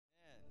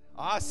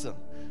Awesome.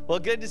 Well,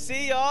 good to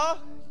see y'all.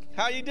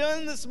 How you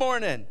doing this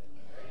morning?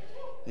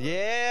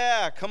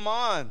 Yeah, come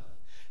on.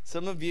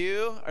 Some of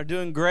you are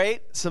doing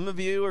great. Some of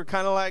you are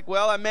kind of like,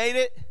 well, I made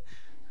it,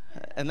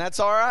 and that's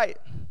all right.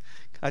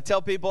 I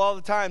tell people all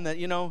the time that,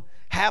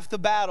 half the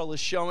battle is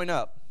showing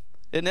up,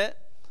 isn't it?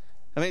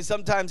 I mean,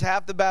 sometimes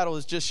half the battle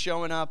is just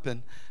showing up,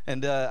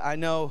 and I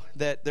know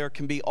that there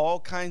can be all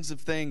kinds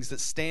of things that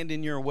stand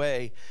in your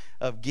way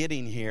of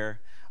getting here,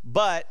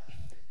 but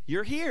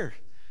you're here.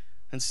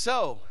 And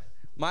so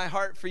my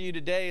heart for you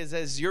today is,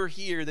 as you're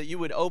here, that you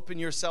would open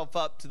yourself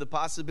up to the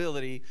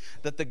possibility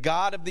that the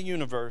God of the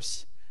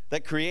universe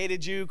that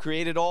created you,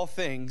 created all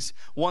things,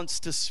 wants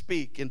to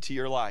speak into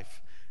your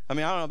life. I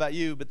mean, I don't know about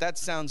you, but that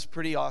sounds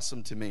pretty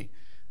awesome to me,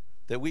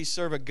 that we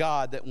serve a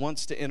God that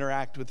wants to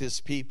interact with his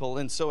people.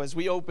 And so as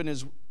we open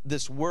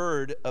this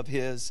word of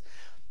his,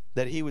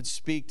 that he would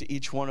speak to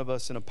each one of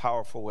us in a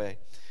powerful way.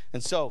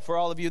 And so for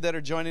all of you that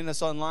are joining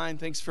us online,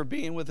 thanks for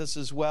being with us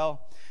as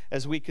well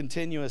as we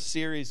continue a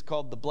series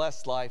called The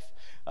Blessed Life.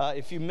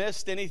 If you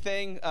missed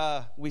anything,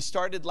 we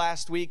started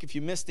last week. If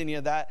you missed any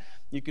of that,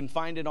 you can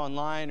find it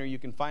online or you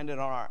can find it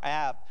on our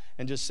app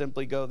and just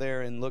simply go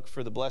there and look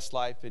for The Blessed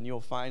Life and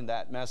you'll find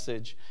that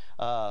message.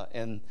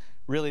 And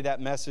really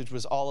that message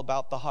was all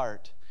about the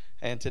heart.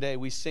 And today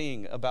we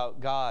sing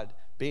about God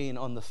being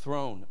on the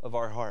throne of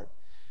our heart.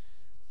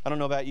 I don't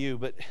know about you,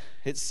 but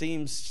it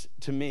seems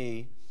to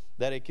me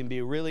that it can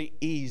be really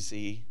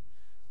easy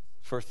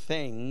for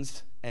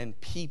things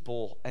and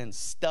people and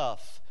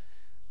stuff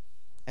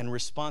and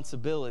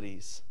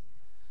responsibilities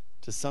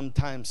to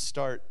sometimes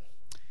start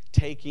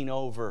taking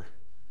over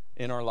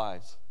in our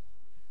lives,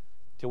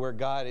 to where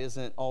God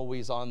isn't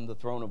always on the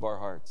throne of our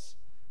hearts.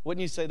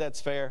 Wouldn't you say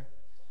that's fair?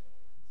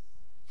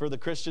 For the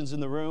Christians in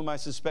the room, I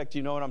suspect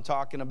you know what I'm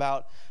talking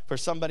about. For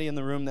somebody in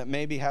the room that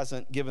maybe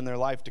hasn't given their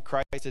life to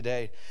Christ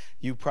today,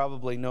 you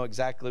probably know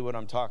exactly what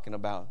I'm talking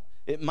about.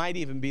 It might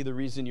even be the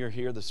reason you're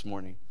here this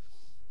morning.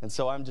 And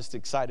so I'm just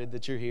excited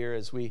that you're here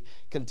as we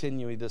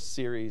continue this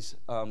series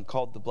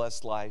called The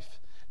Blessed Life.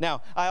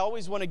 Now, I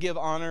always want to give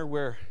honor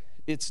where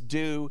it's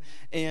due.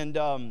 And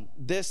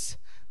this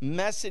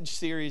message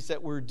series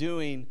that we're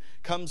doing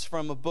comes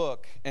from a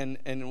book. And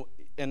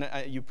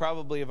you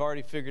probably have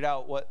already figured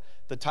out what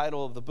the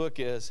title of the book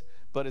is,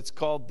 but it's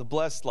called The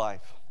Blessed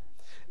Life.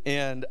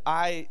 And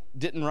I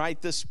didn't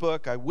write this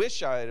book. I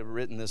wish I had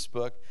written this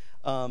book.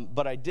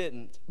 But I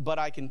didn't. But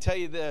I can tell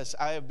you this,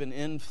 I have been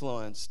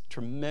influenced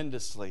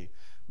tremendously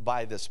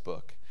by this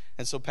book.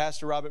 And so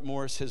Pastor Robert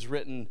Morris has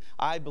written,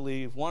 I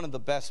believe, one of the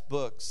best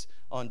books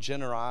on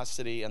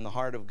generosity and the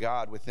heart of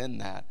God within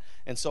that.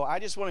 And so I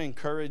just want to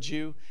encourage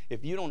you,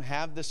 if you don't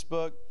have this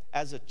book,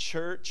 as a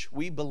church,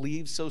 we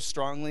believe so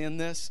strongly in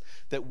this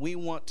that we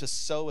want to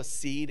sow a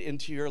seed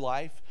into your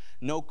life,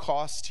 no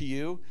cost to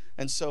you.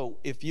 And so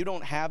if you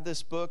don't have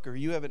this book or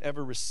you haven't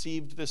ever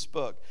received this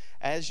book,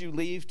 as you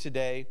leave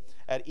today,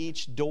 at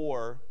each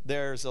door,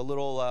 there's a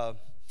little,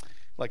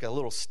 like a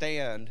little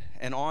stand,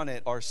 and on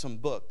it are some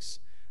books.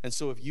 And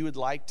so if you would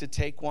like to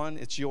take one,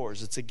 it's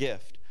yours. It's a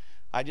gift.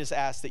 I just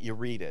ask that you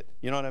read it.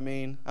 You know what I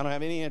mean? I don't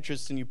have any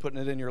interest in you putting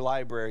it in your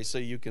library so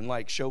you can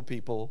show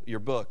people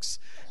your books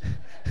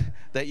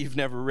that you've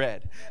never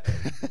read.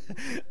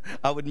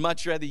 I would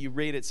much rather you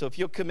read it. So if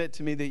you'll commit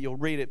to me that you'll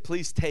read it,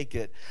 please take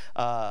it.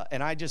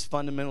 And I just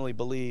fundamentally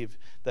believe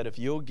that if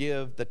you'll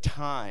give the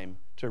time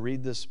to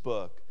read this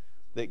book,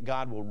 that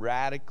God will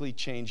radically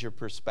change your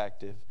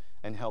perspective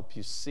and help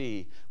you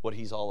see what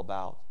he's all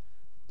about.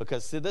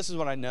 Because see, this is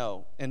what I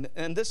know.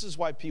 And this is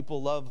why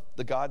people love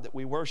the God that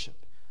we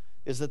worship.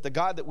 Is that the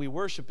God that we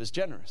worship is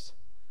generous.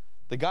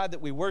 The God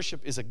that we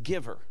worship is a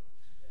giver.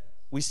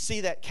 We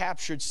see that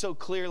captured so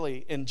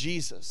clearly in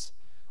Jesus,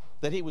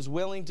 that he was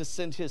willing to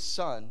send his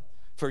son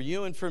for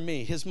you and for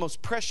me, his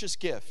most precious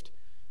gift.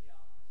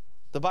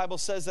 The Bible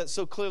says that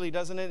so clearly,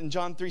 doesn't it? In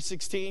John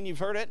 3:16, you've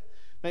heard it.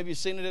 Maybe you've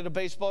seen it at a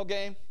baseball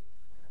game.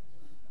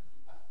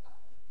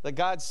 That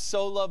God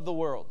so loved the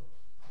world.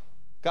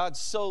 God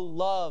so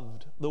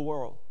loved the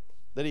world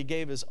that he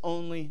gave his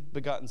only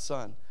begotten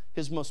son,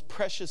 his most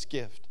precious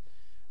gift.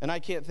 And I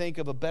can't think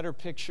of a better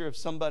picture of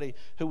somebody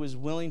who was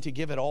willing to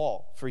give it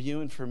all for you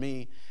and for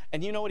me.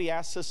 And you know what he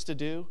asks us to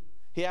do?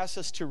 He asks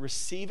us to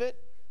receive it,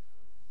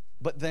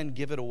 but then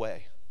give it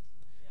away.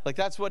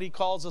 That's what he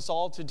calls us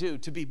all to do,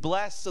 to be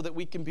blessed so that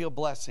we can be a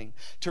blessing,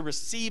 to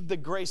receive the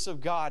grace of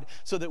God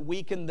so that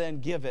we can then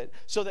give it,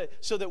 so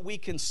that we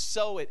can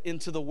sow it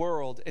into the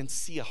world and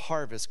see a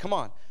harvest. Come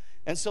on.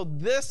 And so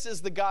this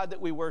is the God that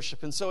we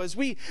worship. And so as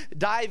we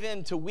dive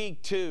into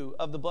week 2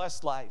 of The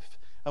Blessed Life,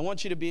 I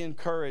want you to be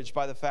encouraged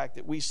by the fact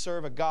that we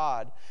serve a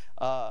God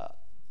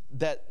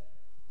that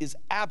is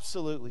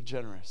absolutely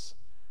generous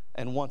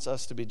and wants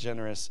us to be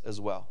generous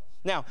as well.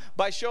 Now,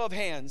 by show of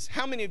hands,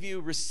 how many of you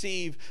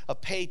receive a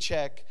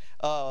paycheck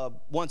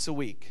once a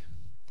week?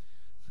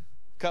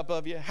 A couple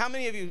of you. How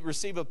many of you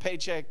receive a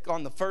paycheck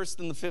on the 1st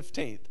and the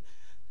 15th?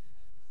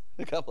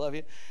 A couple of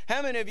you.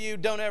 How many of you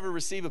don't ever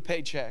receive a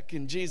paycheck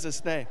in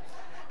Jesus' name?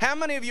 How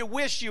many of you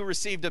wish you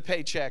received a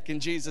paycheck in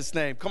Jesus'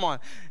 name? Come on.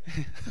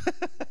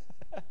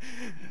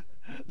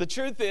 The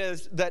truth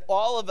is that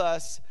all of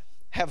us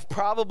have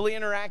probably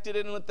interacted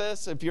in with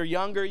this. If you're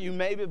younger, you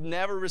maybe have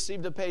never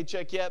received a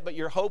paycheck yet, but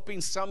you're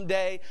hoping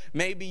someday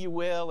maybe you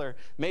will, or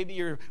maybe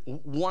you're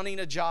wanting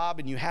a job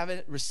and you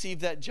haven't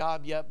received that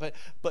job yet.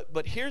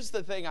 But here's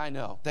the thing I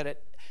know,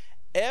 that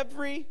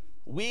every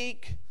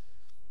week,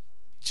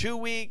 2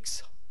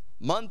 weeks,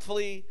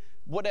 monthly,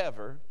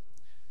 whatever,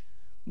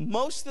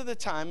 most of the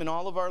time in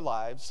all of our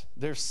lives,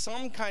 there's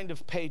some kind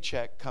of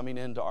paycheck coming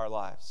into our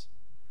lives.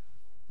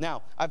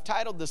 Now, I've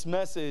titled this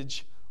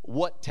message,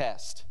 What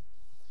Test?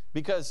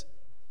 Because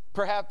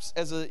perhaps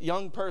as a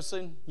young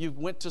person, you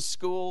went to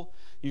school,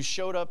 you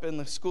showed up in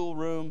the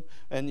schoolroom,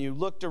 and you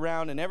looked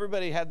around, and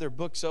everybody had their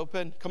books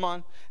open. Come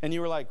on. And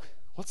you were like,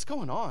 what's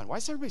going on? Why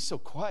is everybody so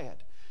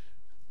quiet?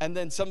 And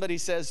then somebody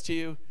says to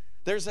you,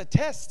 there's a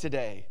test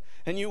today.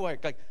 And you were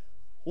like,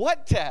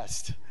 what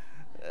test?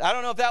 I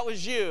don't know if that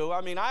was you. I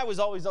mean, I was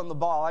always on the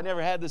ball. I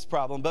never had this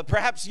problem. But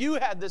perhaps you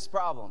had this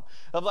problem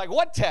of like,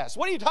 what test?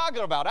 What are you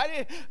talking about?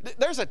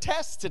 There's a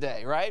test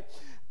today, right?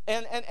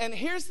 And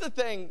here's the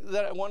thing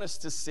that I want us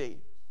to see.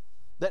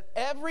 That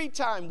every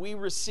time we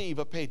receive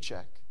a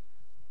paycheck,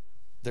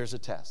 there's a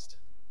test.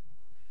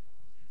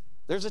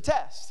 There's a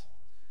test.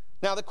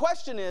 Now, the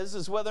question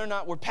is whether or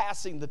not we're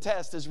passing the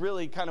test is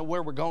really kind of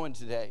where we're going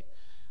today.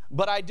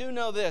 But I do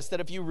know this,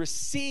 that if you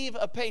receive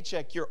a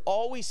paycheck, you're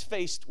always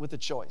faced with a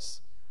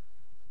choice.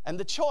 And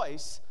the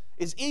choice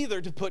is either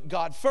to put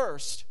God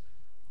first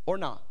or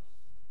not.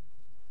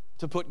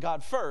 To put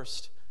God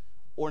first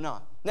or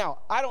not. Now,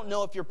 I don't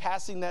know if you're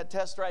passing that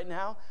test right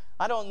now.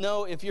 I don't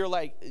know if you're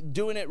like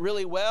doing it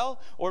really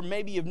well, or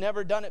maybe you've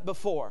never done it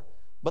before.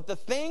 But the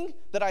thing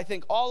that I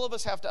think all of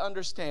us have to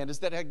understand is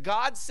that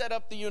God set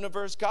up the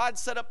universe, God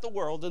set up the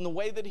world in the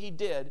way that he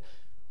did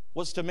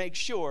was to make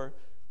sure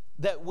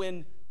that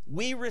when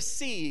we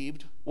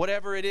received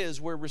whatever it is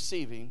we're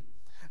receiving,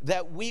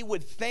 that we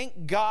would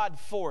thank God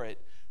for it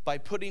by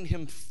putting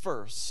him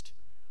first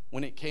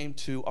when it came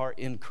to our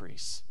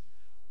increase.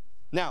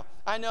 Now,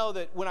 I know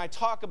that when I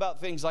talk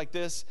about things like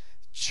this,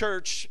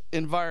 church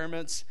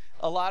environments,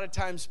 a lot of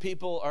times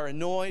people are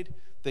annoyed.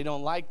 They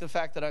don't like the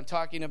fact that I'm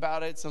talking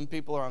about it. Some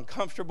people are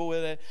uncomfortable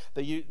with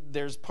it.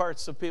 There's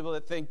parts of people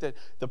that think that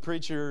the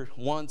preacher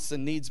wants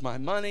and needs my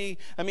money.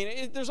 I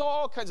mean, there's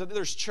all kinds of,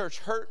 there's church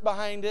hurt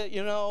behind it,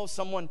 you know.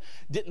 Someone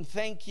didn't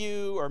thank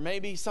you, or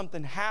maybe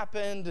something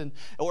happened,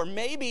 or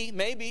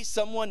maybe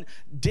someone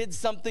did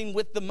something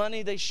with the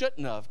money they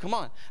shouldn't have. Come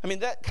on. I mean,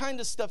 that kind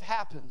of stuff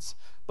happens.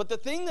 But the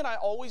thing that I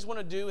always want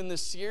to do in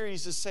this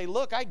series is say,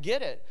 look, I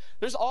get it.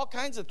 There's all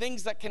kinds of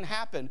things that can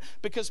happen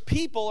because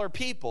people are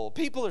people.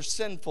 People are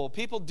sinful.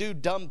 People do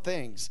dumb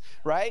things,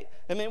 right?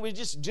 I mean, we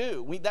just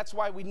do. That's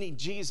why we need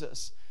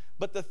Jesus.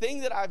 But the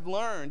thing that I've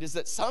learned is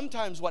that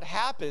sometimes what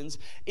happens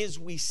is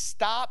we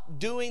stop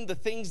doing the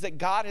things that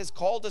God has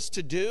called us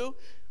to do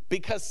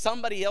because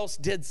somebody else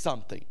did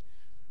something.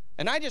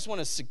 And I just want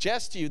to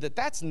suggest to you that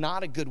that's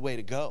not a good way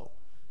to go.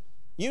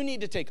 You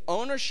need to take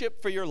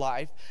ownership for your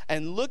life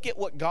and look at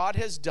what God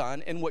has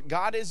done and what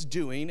God is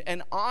doing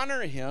and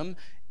honor him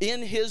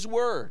in his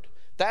word.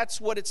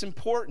 That's what it's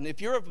important. If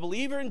you're a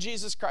believer in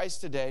Jesus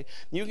Christ today,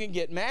 you can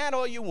get mad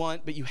all you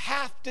want, but you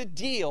have to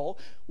deal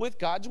with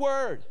God's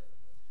word.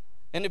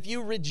 And if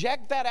you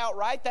reject that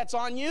outright, that's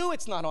on you.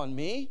 It's not on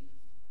me.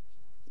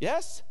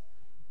 Yes?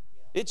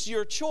 It's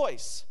your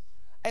choice.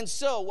 And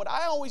so what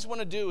I always want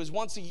to do is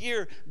once a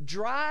year,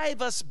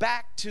 drive us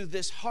back to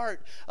this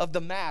heart of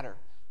the matter.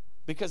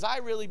 Because I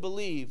really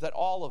believe that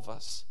all of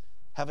us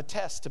have a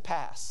test to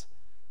pass.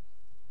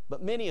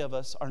 But many of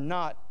us are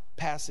not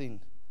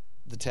passing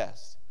the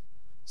test.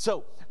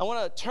 So I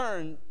want to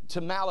turn to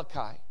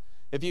Malachi.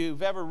 If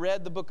you've ever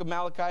read the book of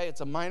Malachi,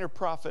 it's a minor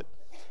prophet.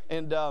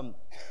 And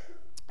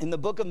in the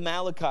book of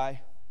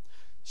Malachi,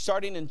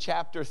 starting in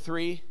chapter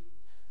 3,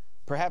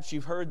 perhaps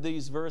you've heard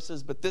these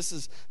verses, but this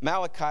is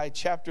Malachi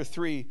chapter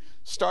 3,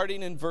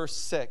 starting in verse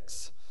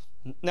 6.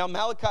 Now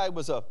Malachi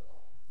was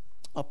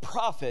a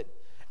prophet.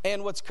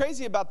 And what's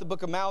crazy about the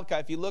book of Malachi,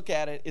 if you look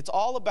at it, it's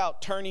all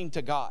about turning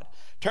to God.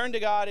 Turn to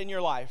God in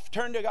your life.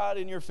 Turn to God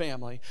in your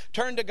family.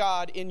 Turn to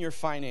God in your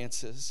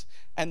finances.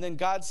 And then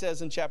God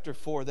says in chapter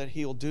 4 that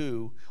he'll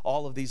do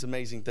all of these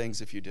amazing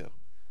things if you do.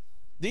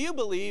 Do you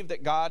believe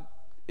that God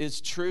is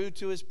true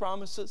to his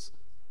promises?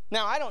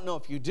 Now, I don't know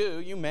if you do.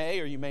 You may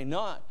or you may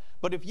not.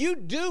 But if you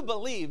do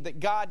believe that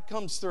God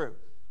comes through,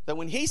 that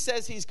when he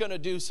says he's going to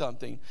do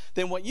something,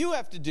 then what you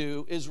have to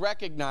do is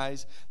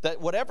recognize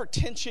that whatever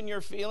tension you're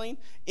feeling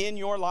in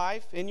your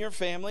life, in your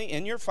family,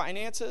 in your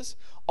finances,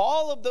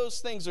 all of those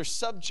things are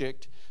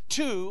subject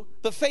to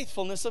the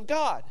faithfulness of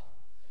God.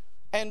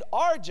 And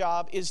our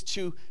job is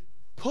to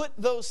put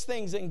those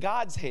things in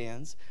God's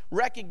hands,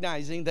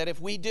 recognizing that if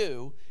we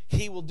do,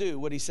 he will do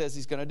what he says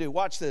he's going to do.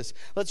 Watch this.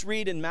 Let's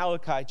read in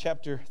Malachi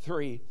chapter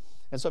 3.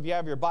 And so if you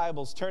have your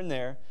Bibles, turn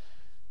there.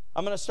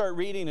 I'm going to start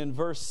reading in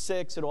verse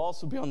 6. It'll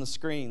also be on the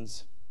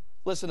screens.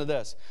 Listen to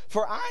this.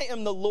 For I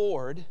am the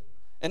Lord,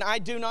 and I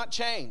do not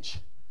change.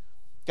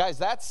 Guys,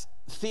 that's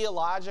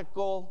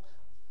theological,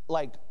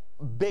 like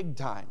big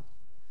time.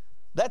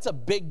 That's a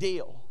big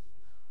deal.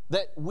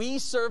 that we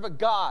serve a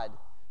God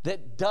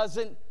that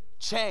doesn't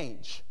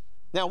change.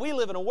 Now, we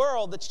live in a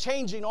world that's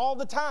changing all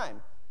the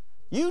time.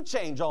 You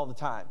change all the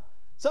time.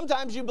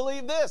 Sometimes you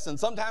believe this, and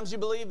sometimes you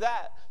believe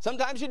that.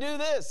 Sometimes you do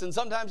this, and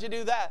sometimes you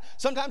do that.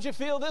 Sometimes you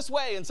feel this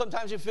way, and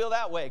sometimes you feel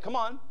that way. Come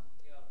on.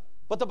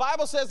 But the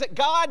Bible says that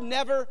God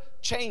never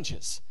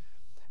changes.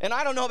 And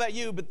I don't know about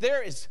you, but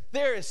there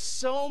is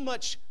so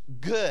much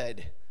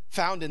good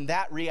found in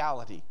that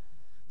reality.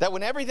 That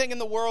when everything in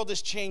the world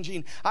is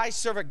changing, I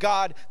serve a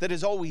God that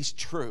is always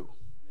true.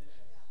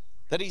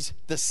 That he's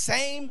the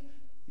same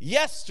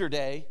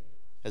yesterday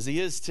as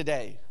he is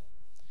today.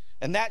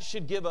 And that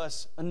should give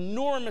us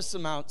enormous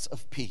amounts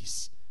of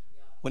peace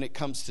when it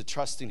comes to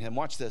trusting him.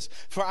 Watch this.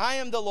 For I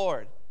am the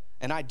Lord,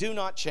 and I do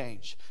not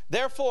change.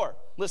 Therefore,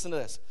 listen to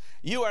this.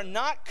 You are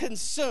not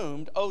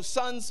consumed, O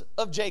sons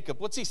of Jacob.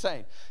 What's he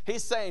saying?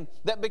 He's saying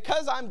that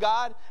because I'm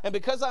God, and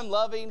because I'm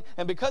loving,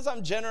 and because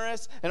I'm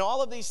generous, and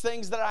all of these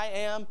things that I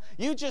am,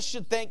 you just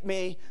should thank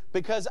me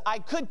because I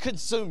could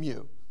consume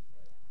you.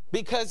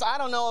 Because I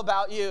don't know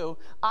about you,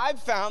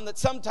 I've found that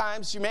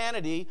sometimes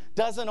humanity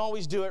doesn't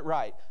always do it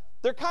right.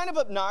 They're kind of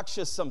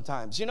obnoxious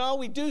sometimes. You know,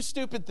 we do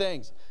stupid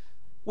things.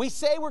 We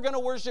say we're going to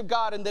worship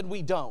God and then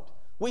we don't.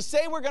 We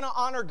say we're going to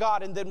honor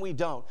God and then we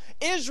don't.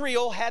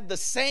 Israel had the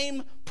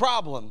same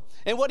problem.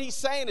 And what he's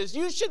saying is,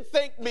 you should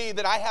thank me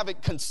that I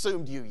haven't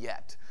consumed you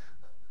yet.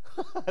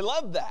 I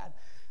love that.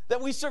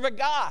 That we serve a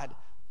God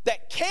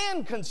that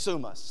can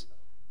consume us,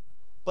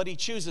 but he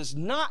chooses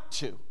not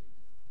to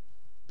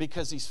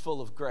because he's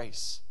full of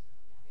grace,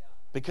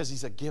 because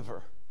he's a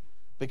giver,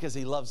 because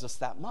he loves us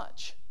that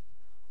much.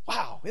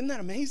 Wow, isn't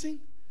that amazing?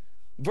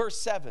 Verse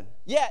 7,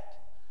 yet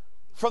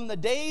from the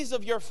days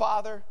of your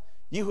father,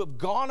 you have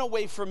gone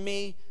away from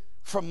me,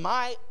 from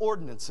my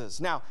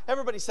ordinances. Now,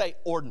 everybody say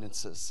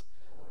ordinances.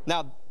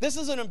 Now, this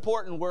is an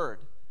important word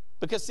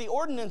because, see,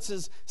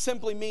 ordinances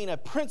simply mean a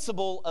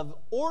principle of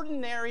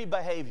ordinary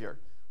behavior.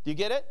 Do you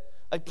get it?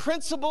 A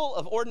principle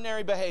of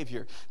ordinary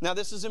behavior. Now,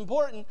 this is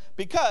important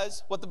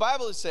because what the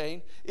Bible is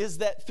saying is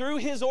that through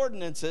his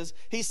ordinances,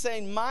 he's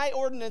saying my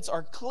ordinances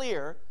are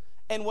clear.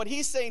 And what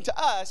he's saying to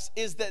us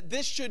is that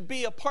this should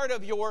be a part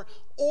of your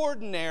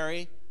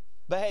ordinary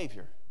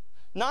behavior,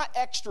 not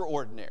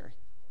extraordinary.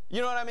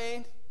 You know what I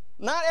mean?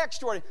 Not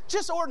extraordinary,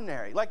 just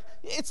ordinary. Like,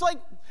 it's like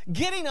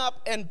getting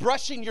up and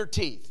brushing your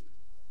teeth,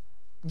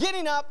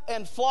 getting up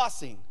and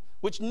flossing,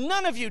 which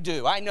none of you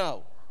do, I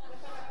know.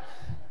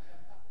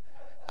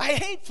 I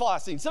hate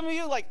flossing. Some of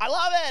you are like, I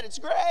love it, it's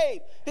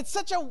great. It's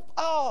such a,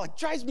 it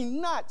drives me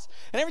nuts.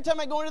 And every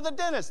time I go into the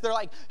dentist, they're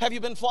like, have you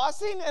been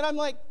flossing? And I'm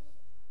like,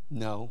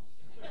 no.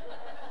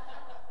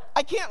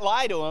 I can't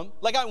lie to them.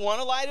 Like, I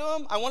want to lie to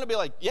them. I want to be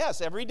like,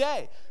 yes, every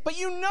day. But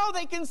you know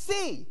they can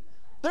see.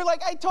 They're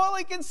like, I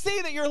totally can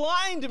see that you're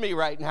lying to me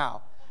right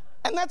now.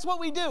 And that's what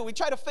we do. We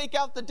try to fake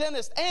out the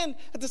dentist. And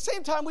at the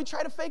same time, we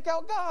try to fake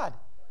out God.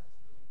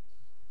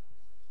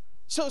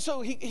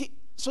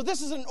 So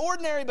this is an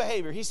ordinary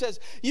behavior. He says,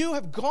 you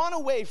have gone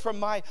away from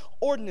my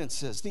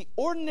ordinances, the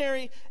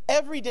ordinary,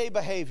 everyday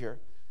behavior,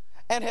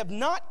 and have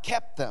not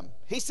kept them.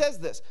 He says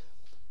this,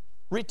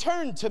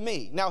 return to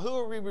me. Now, who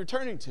are we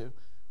returning to?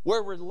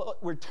 We're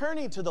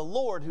returning to the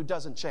Lord who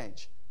doesn't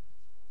change.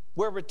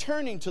 We're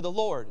returning to the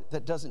Lord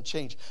that doesn't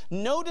change.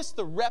 Notice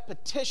the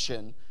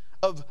repetition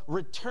of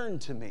return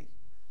to me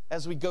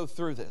as we go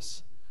through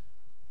this.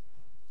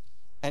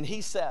 And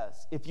he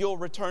says, if you'll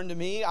return to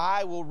me,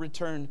 I will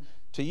return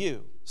to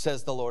you,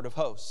 says the Lord of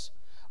hosts.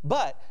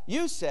 But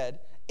you said,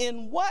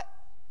 in what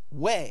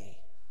way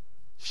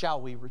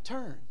shall we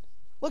return?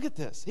 Look at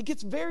this. He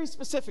gets very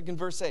specific in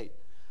verse 8.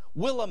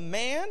 Will a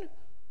man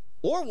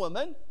or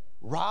woman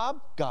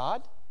rob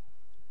God?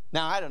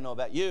 Now, I don't know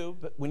about you,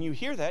 but when you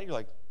hear that, you're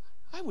like,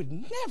 I would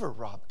never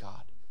rob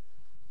God.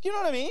 You know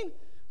what I mean?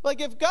 Like,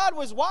 if God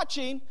was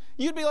watching,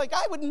 you'd be like,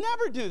 I would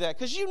never do that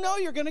because you know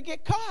you're going to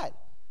get caught.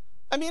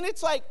 I mean,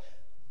 it's like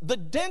the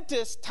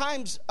dentist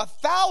times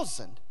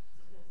 1,000.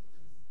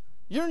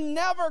 You're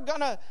never going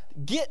to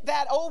get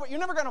that over. You're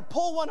never going to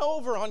pull one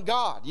over on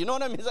God. You know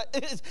what I mean?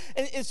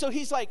 And so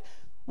he's like,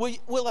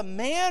 will a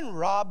man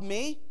rob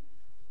me?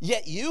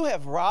 Yet you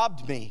have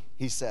robbed me,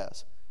 he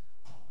says.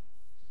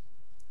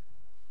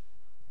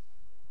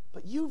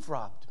 But you've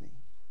robbed me.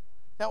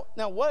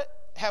 Now what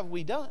have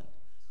we done?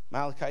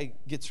 Malachi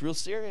gets real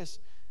serious.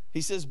 He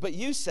says, but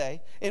you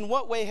say, in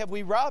what way have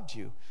we robbed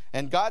you?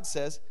 And God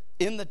says,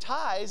 in the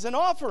tithes and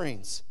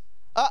offerings.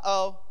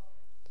 Uh-oh.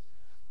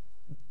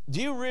 Do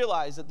you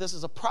realize that this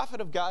is a prophet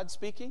of God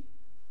speaking?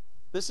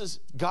 This is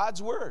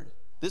God's word.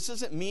 This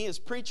isn't me as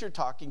preacher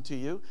talking to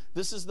you.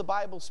 This is the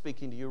Bible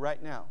speaking to you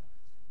right now.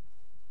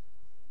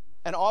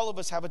 And all of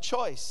us have a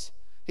choice.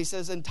 He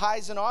says, in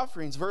tithes and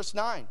offerings, verse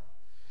 9.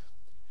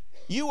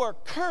 You are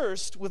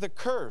cursed with a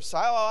curse.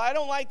 I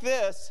don't like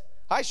this.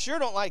 I sure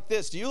don't like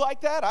this. Do you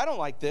like that? I don't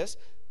like this.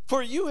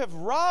 For you have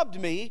robbed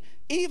me,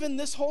 even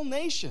this whole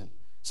nation.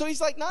 So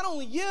he's like, not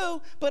only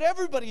you, but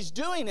everybody's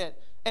doing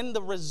it. And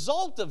the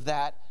result of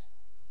that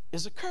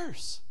is a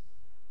curse.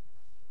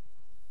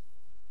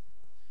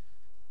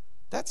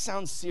 That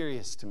sounds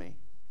serious to me.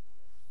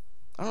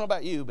 I don't know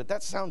about you, but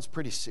that sounds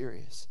pretty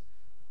serious.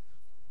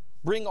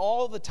 Bring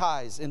all the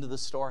tithes into the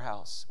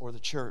storehouse or the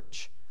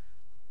church,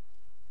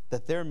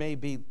 that there may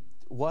be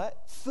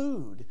what?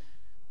 Food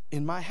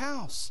in my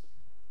house.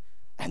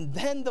 And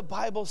then the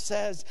Bible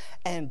says,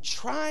 and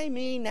try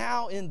me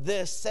now in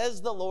this,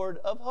 says the Lord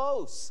of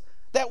hosts.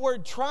 That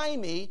word try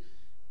me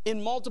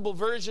in multiple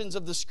versions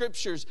of the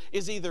scriptures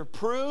is either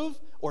prove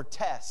or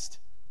test.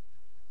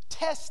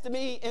 Test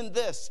me in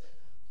this.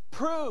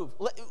 Prove.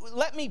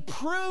 Let me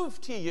prove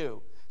to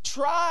you.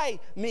 Try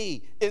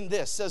me in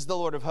this, says the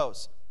Lord of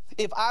hosts.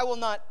 If I will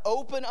not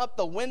open up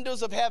the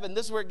windows of heaven,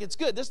 this is where it gets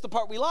good. This is the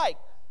part we like.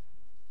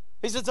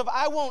 He says, if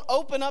I won't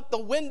open up the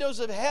windows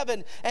of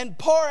heaven and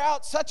pour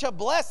out such a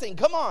blessing,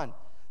 come on,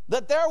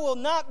 that there will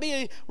not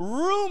be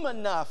room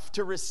enough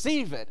to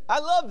receive it. I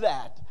love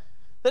that.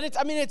 That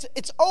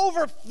it's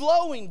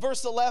overflowing,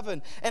 verse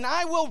 11. And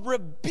I will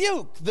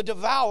rebuke the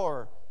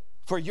devourer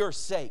for your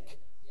sake.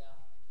 Yeah.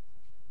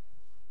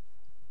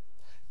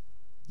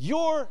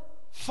 Your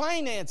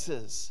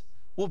finances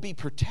will be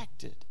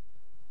protected.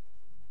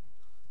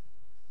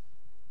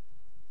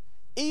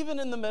 Even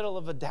in the middle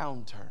of a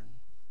downturn.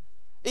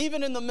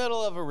 Even in the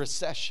middle of a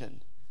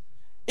recession.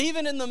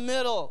 Even in the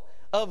middle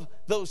of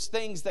those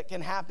things that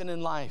can happen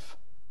in life.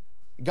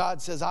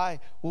 God says, I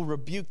will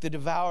rebuke the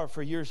devourer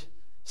for your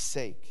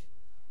sake.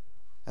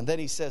 And then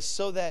he says,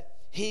 so that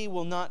he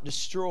will not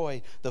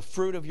destroy the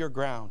fruit of your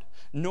ground,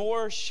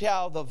 nor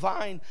shall the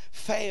vine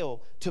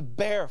fail to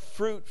bear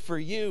fruit for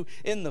you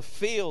in the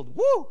field.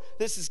 Woo!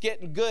 This is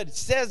getting good.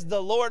 Says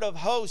the Lord of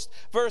hosts,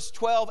 verse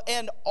 12,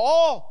 and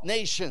all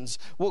nations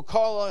will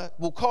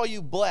call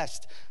you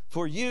blessed,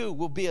 for you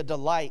will be a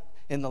delight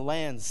in the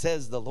land,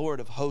 says the Lord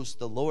of hosts,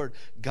 the Lord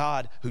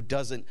God who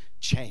doesn't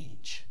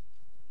change.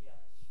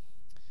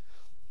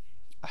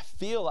 I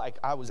feel like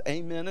I was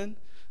amening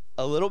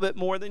a little bit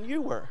more than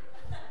you were.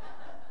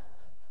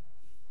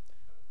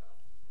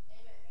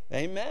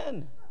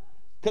 Amen.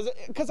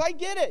 Because I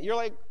get it. You're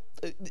like,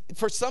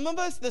 for some of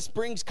us, this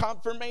brings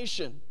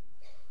confirmation.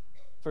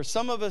 For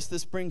some of us,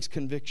 this brings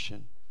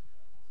conviction.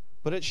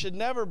 But it should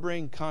never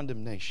bring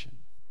condemnation.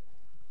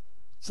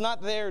 It's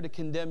not there to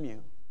condemn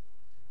you.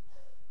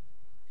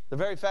 The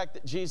very fact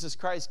that Jesus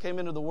Christ came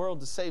into the world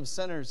to save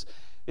sinners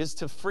is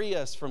to free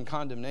us from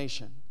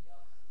condemnation.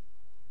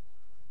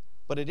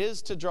 But it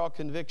is to draw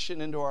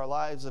conviction into our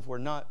lives if we're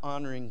not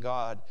honoring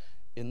God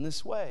in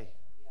this way.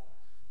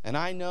 And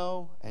I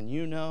know, and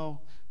you know,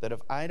 that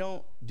if I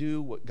don't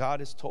do what God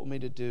has told me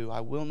to do,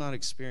 I will not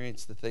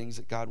experience the things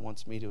that God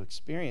wants me to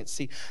experience.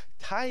 See,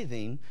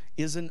 tithing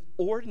is an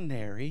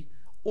ordinary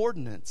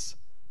ordinance.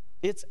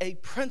 It's a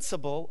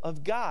principle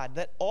of God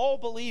that all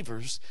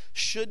believers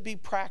should be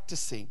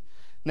practicing.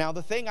 Now,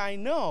 the thing I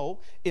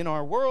know in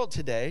our world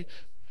today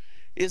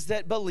is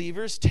that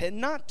believers tend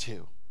not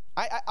to.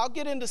 I'll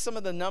get into some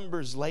of the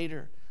numbers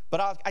later,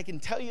 but I can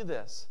tell you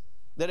this.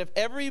 That if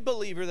every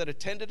believer that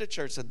attended a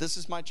church said, this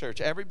is my church,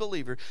 every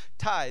believer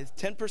tithed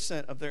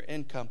 10% of their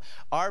income,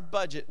 our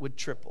budget would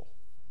triple.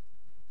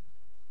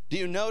 Do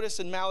you notice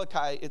in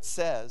Malachi it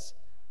says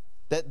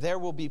that there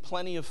will be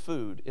plenty of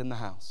food in the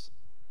house?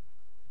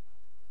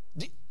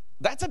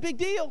 That's a big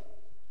deal.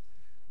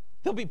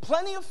 There'll be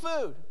plenty of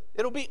food.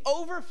 It'll be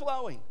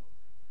overflowing.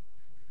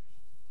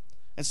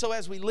 And so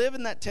as we live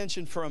in that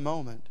tension for a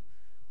moment,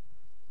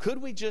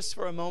 could we just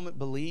for a moment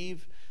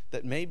believe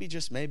that maybe,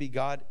 just maybe,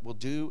 God will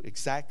do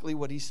exactly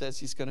what he says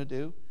he's going to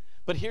do?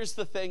 But here's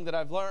the thing that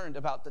I've learned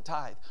about the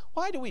tithe.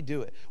 Why do we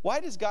do it? Why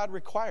does God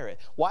require it?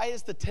 Why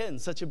is the 10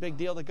 such a big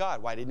deal to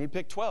God? Why didn't he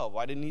pick 12?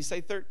 Why didn't he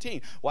say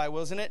 13? Why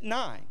wasn't it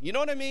 9? You know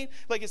what I mean?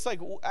 It's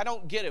like, I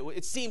don't get it.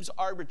 It seems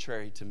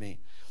arbitrary to me.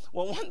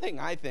 Well, one thing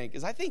I think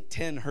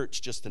 10 hurts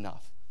just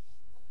enough.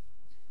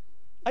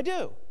 I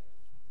do.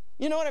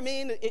 You know what I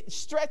mean? It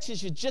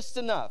stretches you just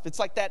enough. It's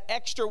like that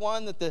extra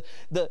one that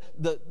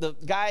the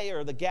guy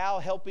or the gal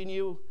helping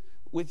you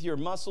with your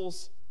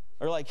muscles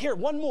are like, here,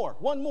 one more.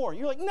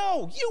 You're like,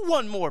 no, you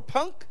one more,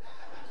 punk.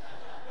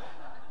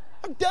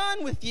 I'm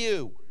done with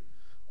you.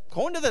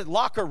 Going to the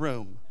locker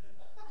room.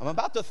 I'm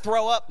about to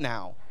throw up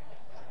now.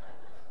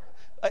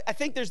 I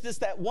think there's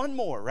that one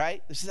more,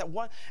 right? This is that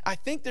one. I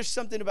think there's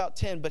something about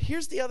 10. But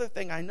here's the other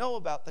thing I know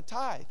about the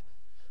tithe.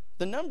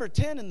 The number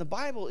 10 in the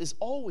Bible is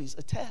always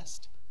a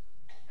test.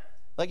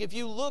 Like if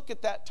you look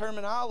at that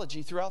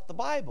terminology throughout the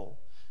Bible.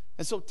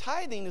 And so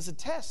tithing is a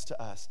test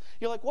to us.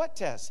 You're like, what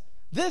test?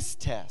 This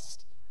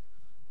test.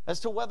 As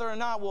to whether or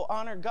not we'll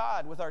honor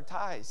God with our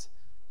tithes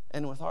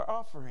and with our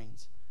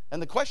offerings.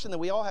 And the question that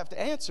we all have to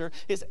answer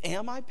is,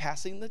 am I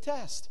passing the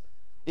test?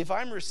 If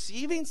I'm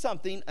receiving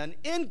something, an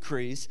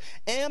increase,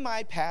 am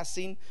I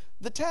passing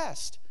the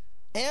test?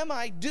 Am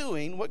I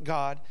doing what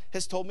God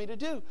has told me to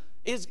do?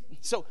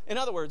 So, in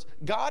other words,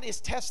 God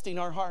is testing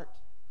our heart.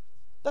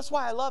 That's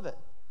why I love it.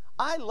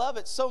 I love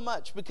it so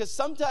much because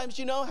sometimes,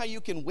 you know how you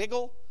can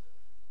wiggle?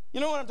 You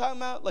know what I'm talking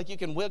about? Like you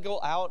can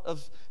wiggle out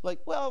of, like,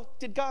 well,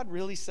 did God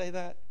really say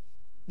that?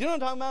 You know what I'm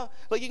talking about?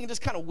 Like you can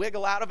just kind of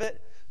wiggle out of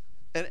it.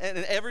 And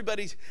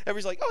everybody's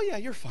like, oh yeah,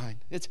 you're fine.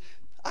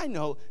 I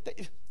know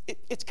that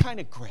it's kind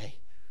of gray,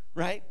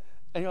 right?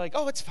 And you're like,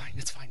 oh, it's fine,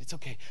 it's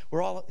okay.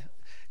 We're all,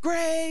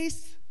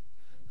 Grace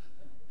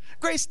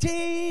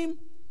team.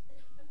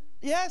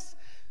 Yes,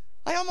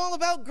 I am all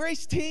about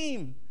Grace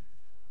team.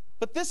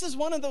 But this is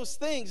one of those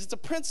things, it's a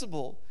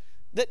principle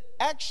that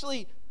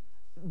actually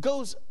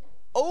goes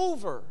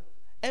over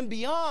and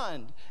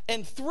beyond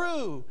and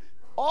through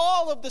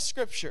all of the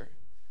Scripture.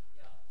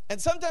 And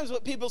sometimes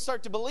what people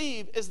start to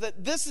believe is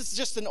that this is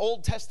just an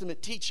Old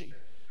Testament teaching.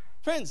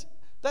 Friends,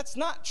 that's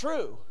not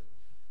true.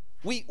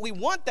 We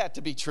want that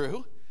to be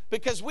true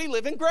because we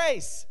live in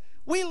grace.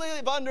 We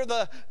live under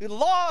the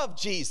law of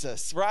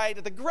Jesus,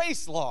 right? The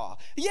grace law.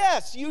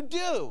 Yes, you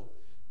do.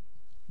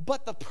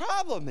 But the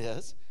problem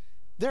is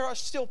there are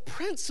still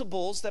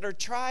principles that are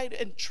tried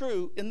and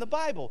true in the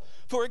Bible.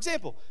 For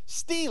example,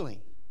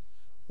 stealing.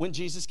 When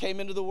Jesus came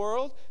into the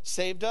world,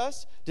 saved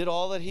us, did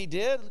all that he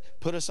did,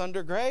 put us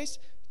under grace,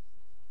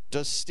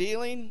 is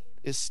stealing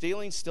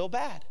still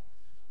bad?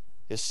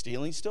 Is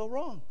stealing still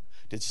wrong?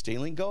 Did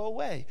stealing go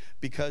away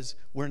because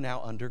we're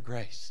now under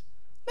grace?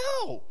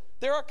 No,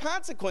 there are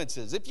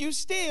consequences. If you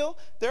steal,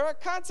 there are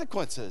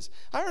consequences.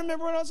 I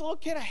remember when I was a little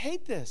kid, I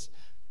hate this.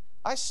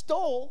 I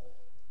stole.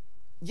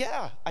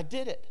 Yeah, I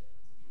did it.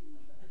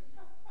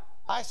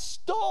 I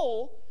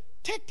stole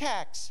Tic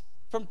Tacs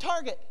from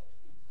Target.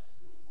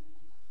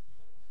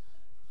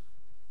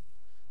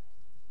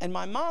 And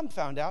my mom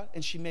found out,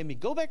 and she made me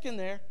go back in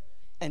there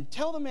and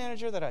tell the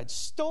manager that I'd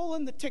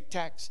stolen the Tic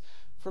Tacs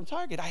from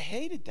Target. I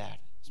hated that.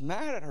 I was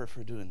mad at her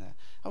for doing that.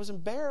 I was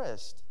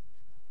embarrassed.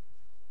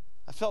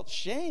 I felt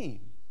shame,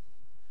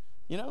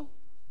 you know?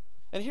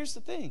 And here's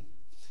the thing.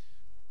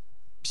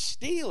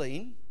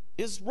 Stealing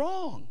is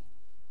wrong,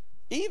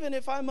 even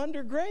if I'm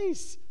under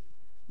grace.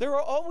 There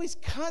are always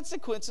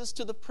consequences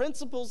to the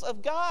principles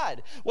of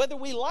God, whether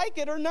we like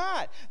it or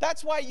not.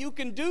 That's why you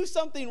can do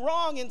something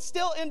wrong and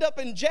still end up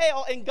in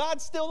jail and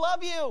God still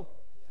love you.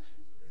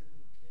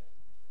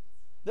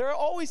 There are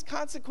always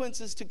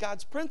consequences to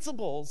God's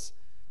principles,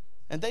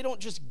 and they don't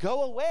just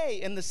go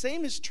away. And the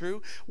same is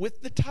true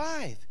with the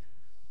tithe.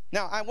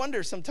 Now, I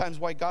wonder sometimes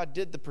why God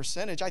did the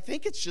percentage. I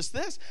think it's just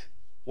this.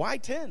 Why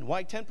 10?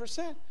 Why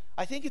 10%?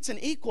 I think it's an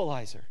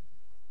equalizer.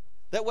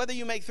 That whether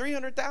you make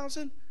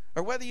 300,000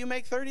 or whether you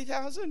make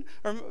 30,000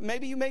 or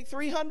maybe you make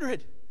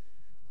 300,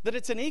 that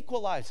it's an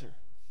equalizer.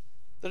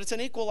 That it's an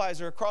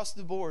equalizer across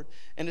the board,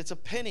 and it's a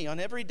penny on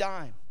every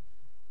dime.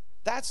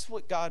 That's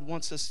what God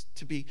wants us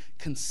to be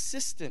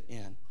consistent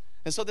in.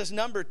 And so this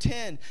number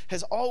 10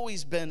 has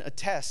always been a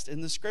test in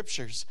the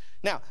Scriptures.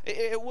 Now,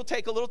 it will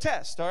take a little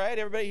test, all right?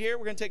 Everybody here,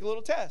 we're going to take a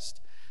little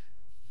test.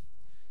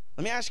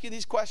 Let me ask you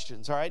these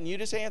questions, all right? And you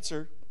just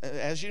answer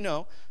as you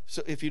know.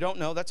 So if you don't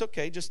know, that's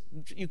okay.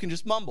 You can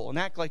just mumble and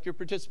act like you're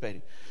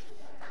participating.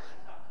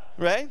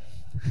 Right?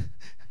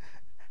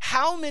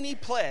 How many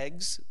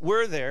plagues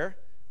were there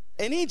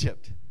in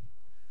Egypt?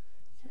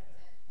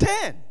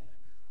 10.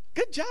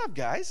 Good job,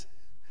 guys.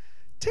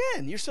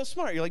 10. You're so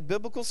smart. You're like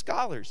biblical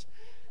scholars.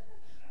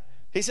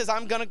 He says,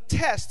 I'm going to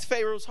test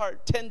Pharaoh's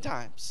heart 10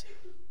 times,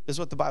 is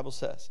what the Bible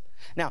says.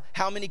 Now,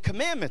 how many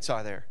commandments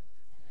are there?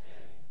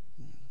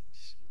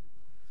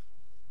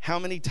 How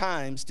many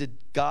times did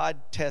God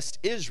test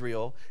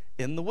Israel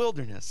in the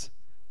wilderness?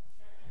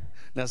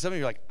 Now, some of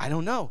you are like, I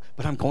don't know,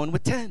 but I'm going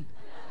with 10.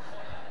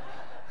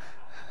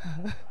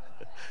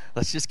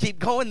 Let's just keep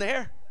going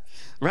there,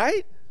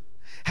 right?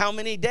 How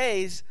many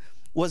days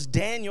was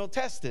Daniel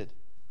tested?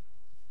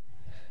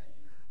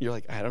 You're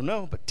like, I don't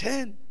know, but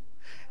 10.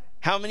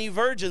 How many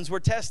virgins were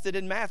tested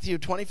in Matthew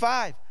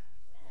 25?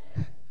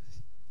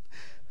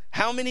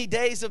 How many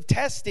days of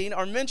testing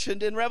are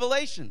mentioned in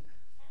Revelation?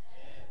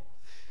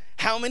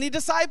 How many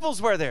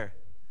disciples were there?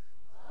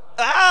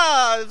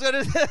 I was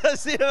going to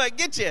see if I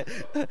get you.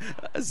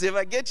 See if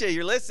I get you.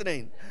 You're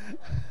listening.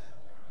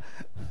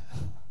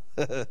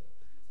 I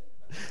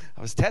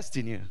was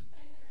testing you.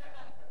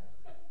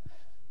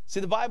 See,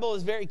 the Bible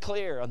is very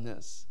clear on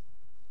this.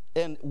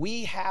 And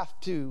we have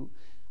to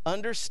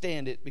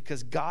understand it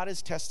because God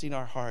is testing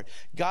our heart.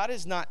 God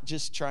is not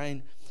just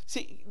trying.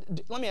 See,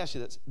 let me ask you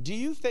this. Do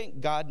you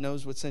think God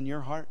knows what's in your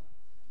heart?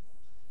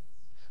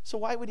 So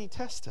why would he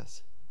test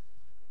us?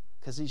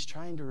 Because he's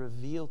trying to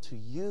reveal to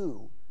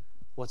you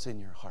what's in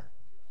your heart.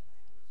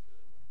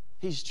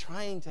 He's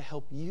trying to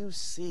help you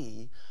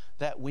see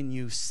that when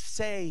you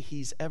say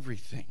he's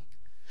everything,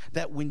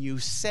 that when you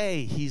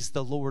say he's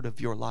the Lord of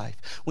your life,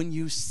 when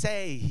you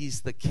say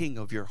he's the king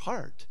of your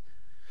heart,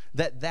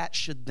 that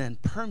should then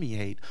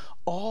permeate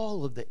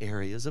all of the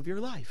areas of your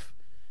life.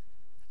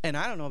 And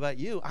I don't know about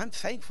you, I'm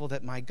thankful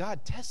that my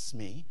God tests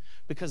me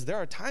because there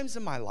are times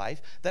in my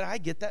life that I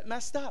get that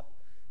messed up.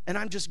 And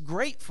I'm just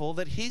grateful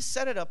that he's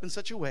set it up in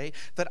such a way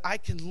that I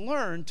can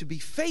learn to be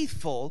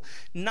faithful,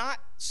 not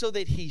so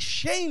that he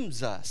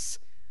shames us,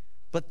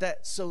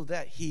 but so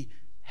that he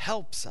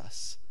helps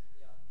us.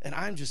 And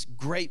I'm just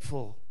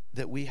grateful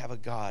that we have a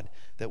God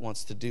that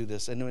wants to do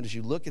this. And as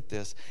you look at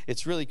this,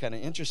 it's really kind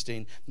of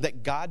interesting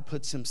that God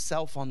puts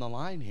himself on the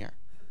line here.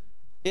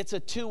 It's a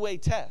two-way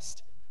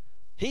test.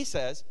 He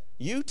says,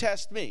 you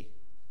test me,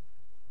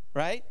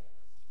 right?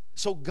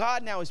 So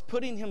God now is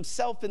putting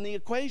himself in the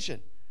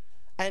equation.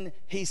 And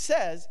he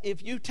says,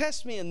 if you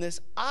test me in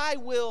this, I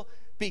will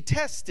be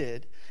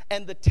tested.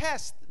 And the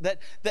test that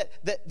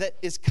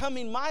is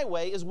coming my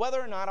way is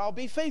whether or not I'll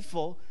be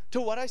faithful to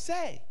what I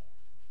say.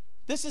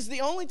 This is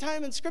the only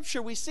time in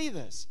Scripture we see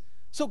this.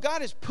 So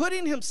God is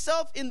putting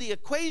himself in the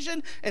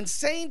equation and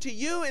saying to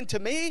you and to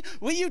me,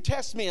 will you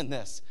test me in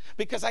this?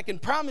 Because I can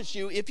promise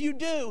you, if you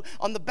do,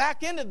 on the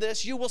back end of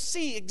this, you will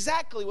see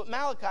exactly what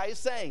Malachi is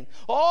saying.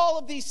 All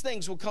of these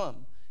things will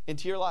come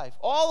into your life.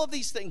 All of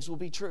these things will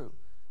be true.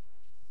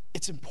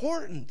 It's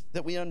important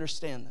that we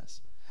understand this.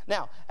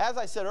 Now, as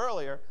I said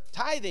earlier,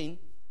 tithing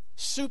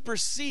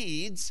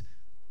supersedes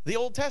the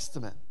Old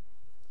Testament.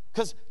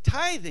 Because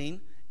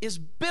tithing is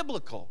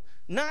biblical,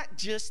 not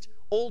just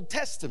Old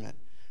Testament.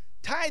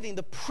 Tithing,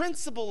 the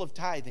principle of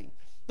tithing,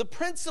 the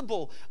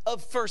principle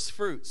of first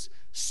fruits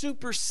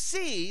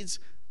supersedes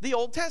the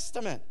Old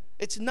Testament.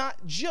 It's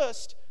not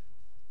just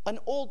an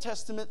Old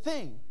Testament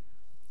thing.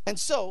 And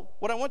so,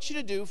 what I want you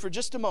to do for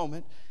just a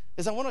moment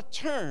is I want to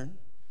turn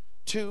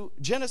to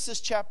Genesis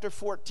chapter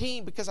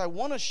 14, because I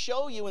want to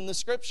show you in the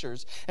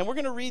Scriptures, and we're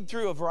going to read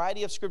through a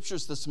variety of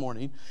Scriptures this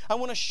morning. I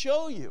want to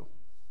show you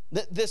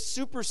that this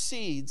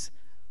supersedes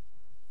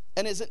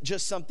and isn't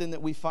just something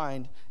that we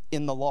find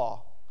in the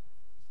law.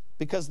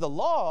 Because the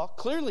law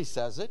clearly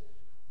says it,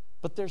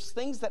 but there's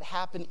things that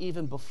happen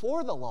even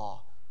before the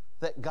law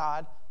that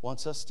God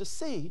wants us to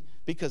see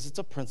because it's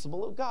a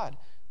principle of God.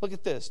 Look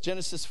at this,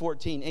 Genesis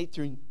 14,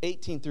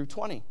 18 through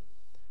 20.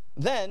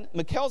 Then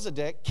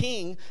Melchizedek,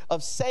 king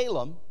of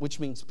Salem, which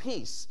means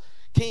peace,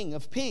 king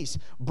of peace,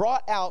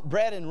 brought out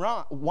bread and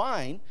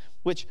wine,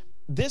 which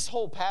this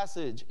whole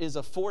passage is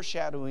a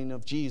foreshadowing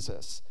of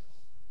Jesus.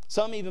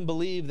 Some even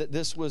believe that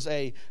this was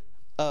a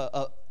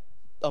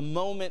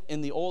moment in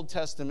the Old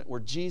Testament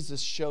where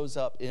Jesus shows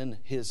up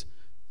as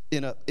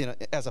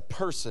a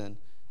person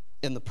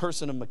in the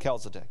person of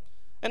Melchizedek.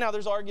 And now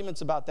there's arguments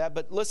about that,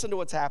 but listen to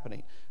what's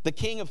happening. The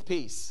king of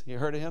peace, you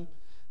heard of him?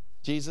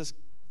 Jesus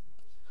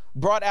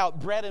brought out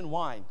bread and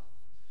wine,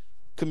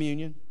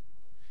 communion.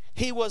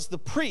 He was the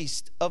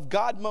priest of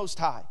God Most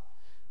High.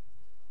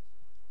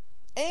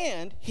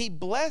 And he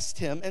blessed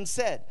him and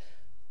said,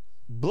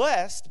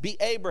 blessed be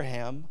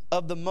Abraham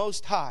of the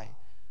Most High,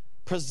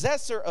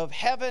 possessor of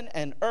heaven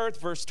and earth,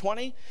 verse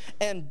 20,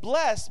 and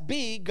blessed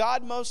be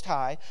God Most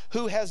High,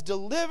 who has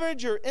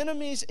delivered your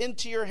enemies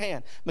into your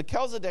hand.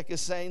 Melchizedek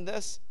is saying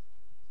this.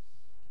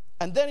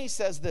 And then he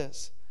says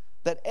this,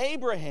 that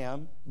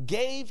Abraham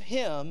gave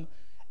him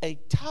a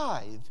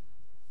tithe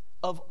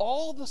of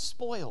all the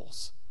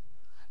spoils.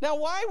 Now,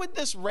 why would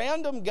this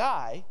random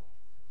guy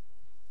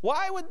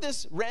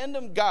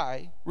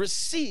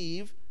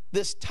receive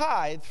this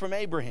tithe from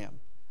Abraham?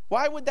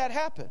 Why would that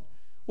happen?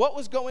 What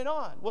was going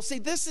on? Well, see,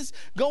 this is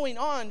going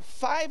on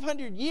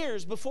 500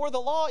 years before the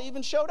law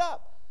even showed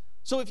up.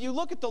 So if you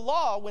look at the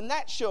law, when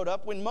that showed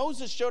up, when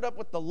Moses showed up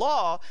with the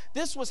law,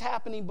 this was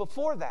happening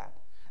before that.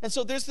 And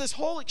so there's this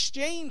whole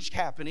exchange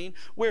happening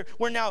where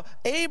now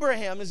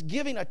Abraham is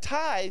giving a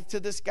tithe to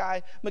this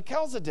guy,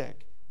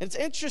 Melchizedek. And it's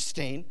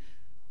interesting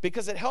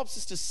because it helps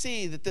us to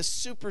see that this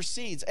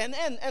supersedes. And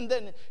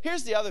then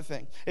here's the other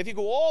thing. If you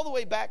go all the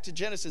way back to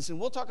Genesis, and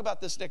we'll talk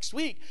about this next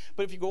week,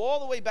 but if you go all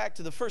the way back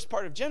to the first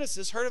part of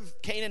Genesis, heard of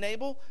Cain and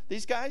Abel,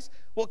 these guys?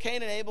 Well,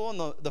 Cain and Abel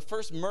and the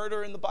first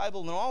murder in the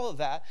Bible and all of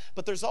that.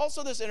 But there's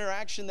also this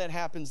interaction that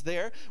happens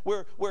there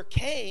where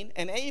Cain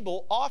and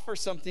Abel offer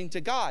something to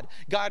God.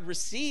 God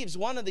receives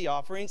one of the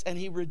offerings and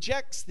he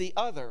rejects the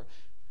other.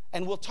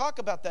 And we'll talk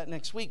about that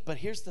next week. But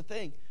here's the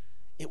thing.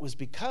 It was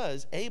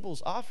because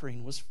Abel's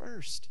offering was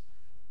first.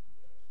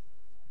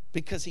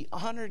 Because he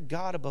honored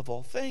God above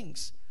all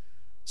things.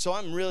 So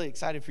I'm really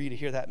excited for you to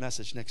hear that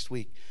message next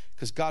week.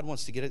 Because God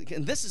wants to get it.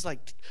 And this is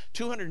like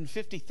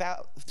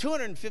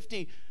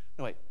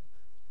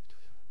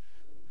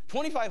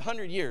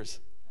 2,500 years.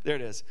 There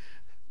it is.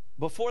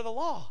 Before the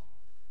law.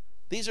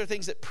 These are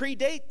things that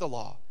predate the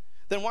law.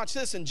 Then watch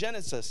this in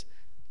Genesis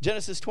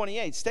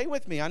 28. Stay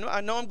with me. I know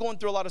I'm going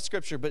through a lot of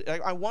scripture, but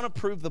I want to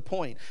prove the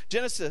point.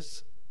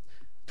 Genesis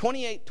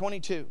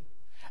 28:22.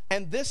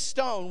 And this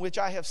stone which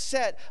I have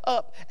set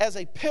up as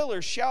a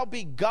pillar shall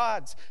be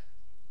God's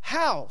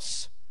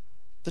house,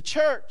 the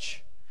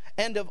church.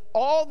 And of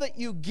all that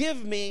you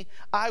give me,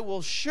 I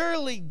will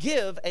surely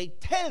give a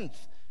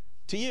tenth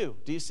to you.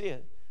 Do you see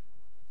it?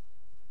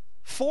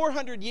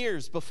 400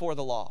 years before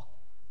the law.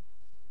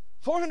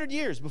 400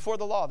 years before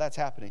the law, that's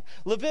happening.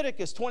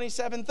 Leviticus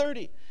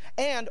 27:30.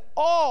 And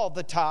all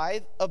the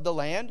tithe of the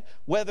land,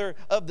 whether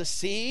of the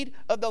seed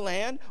of the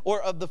land or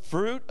of the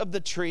fruit of the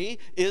tree,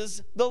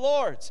 is the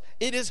Lord's.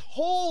 It is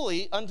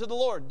holy unto the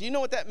Lord. Do you know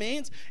what that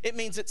means? It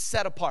means it's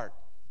set apart.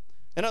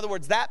 In other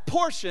words, that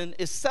portion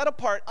is set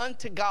apart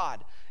unto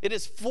God. It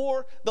is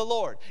for the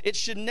Lord. It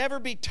should never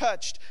be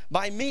touched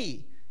by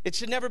me. It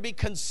should never be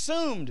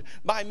consumed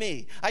by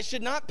me. I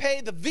should not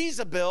pay the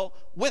Visa bill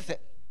with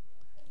it.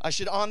 I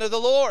should honor the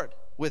Lord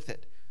with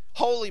it.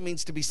 Holy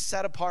means to be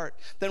set apart.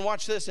 Then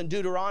watch this in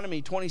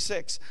Deuteronomy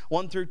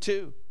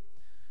 26:1-2.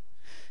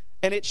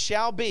 And it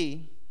shall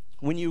be,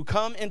 when you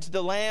come into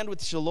the land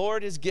which the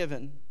Lord is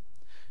given,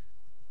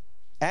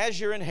 as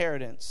your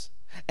inheritance,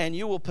 and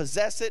you will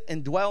possess it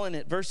and dwell in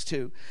it. Verse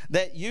 2,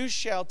 that you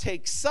shall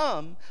take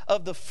some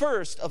of the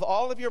first of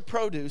all of your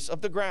produce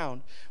of the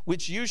ground,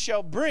 which you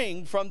shall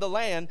bring from the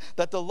land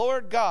that the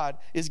Lord God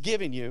is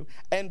giving you,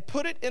 and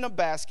put it in a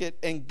basket,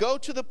 and go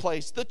to the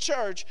place, the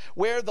church,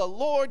 where the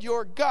Lord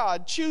your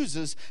God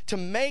chooses to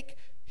make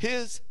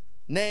his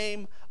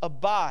name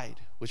abide,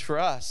 which for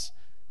us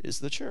is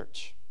the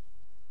church.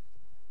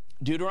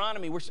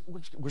 Deuteronomy,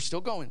 we're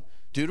still going.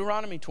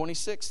 Deuteronomy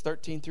 26,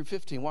 13 through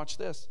 15. Watch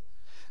this.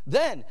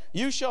 Then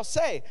you shall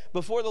say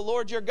before the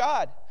Lord your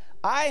God,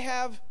 I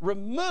have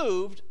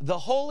removed the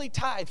holy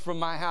tithe from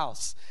my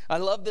house. I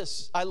love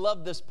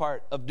this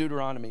part of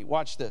Deuteronomy.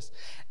 Watch this.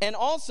 And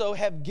also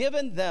have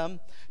given them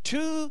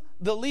to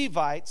the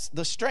Levites,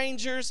 the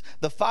strangers,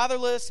 the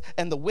fatherless,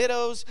 and the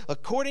widows,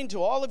 according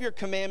to all of your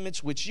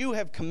commandments which you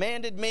have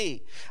commanded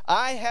me.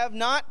 I have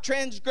not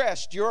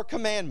transgressed your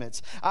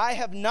commandments. I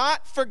have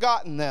not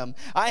forgotten them.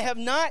 I have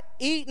not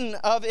eaten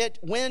of it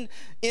when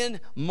in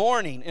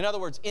mourning. In other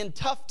words, in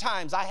tough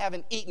times, I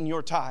haven't eaten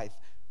your tithe.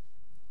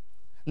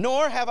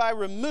 Nor have I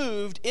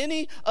removed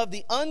any of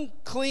the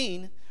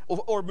unclean,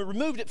 or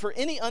removed it for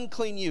any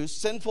unclean use,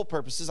 sinful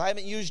purposes. I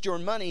haven't used your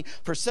money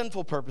for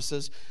sinful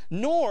purposes,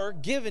 nor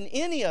given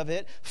any of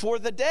it for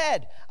the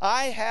dead.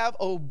 I have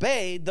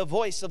obeyed the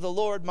voice of the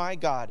Lord my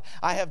God.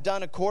 I have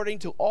done according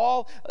to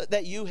all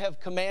that you have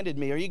commanded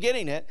me. Are you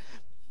getting it?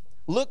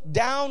 Look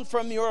down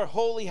from your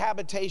holy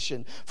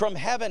habitation from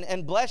heaven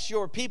and bless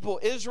your people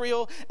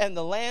Israel and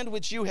the land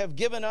which you have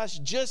given us,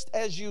 just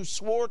as you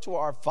swore to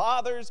our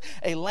fathers,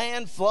 a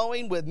land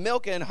flowing with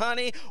milk and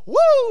honey.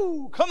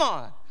 Woo! Come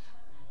on.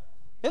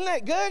 Isn't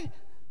that good?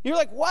 You're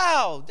like,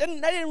 wow, I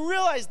didn't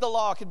realize the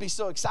law could be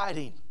so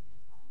exciting.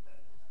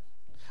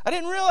 I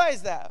didn't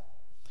realize that.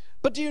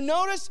 But do you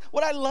notice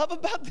what I love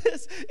about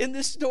this in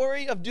this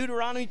story of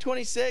Deuteronomy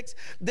 26?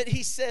 That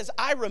he says,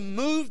 I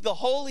removed the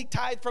holy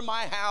tithe from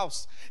my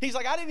house. He's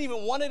like, I didn't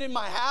even want it in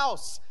my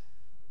house.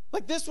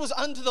 Like, this was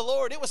unto the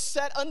Lord. It was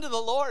set unto the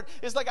Lord.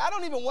 It's like, I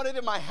don't even want it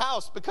in my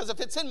house, because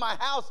if it's in my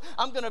house,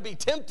 I'm going to be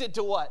tempted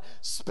to what?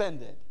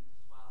 Spend it.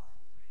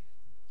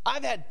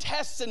 I've had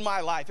tests in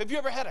my life. Have you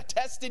ever had a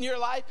test in your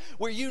life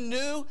where you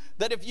knew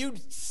that if you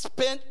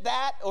spent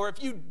that, or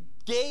if you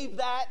gave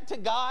that to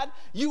God,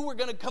 you were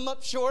going to come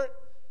up short?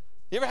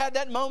 You ever had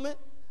that moment?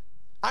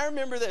 I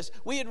remember this.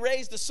 We had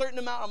raised a certain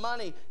amount of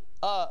money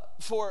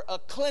for a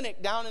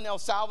clinic down in El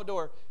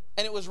Salvador,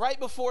 and it was right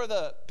before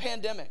the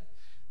pandemic,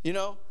 you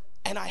know?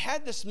 And I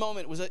had this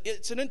moment.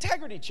 It's an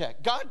integrity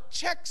check. God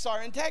checks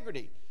our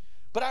integrity.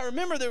 But I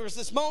remember there was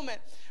this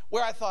moment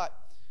where I thought,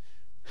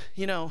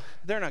 you know,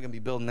 they're not going to be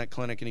building that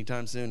clinic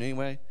anytime soon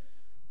anyway.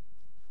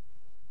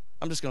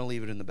 I'm just going to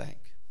leave it in the bank.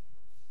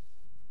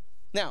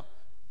 Now,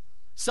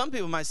 some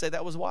people might say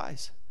that was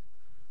wise.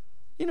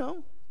 You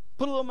know,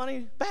 put a little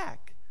money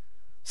back.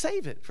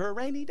 Save it for a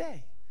rainy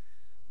day.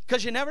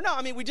 Because you never know.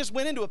 I mean, we just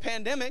went into a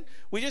pandemic.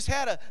 We just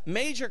had a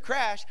major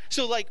crash.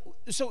 So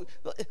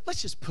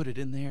let's just put it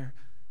in there.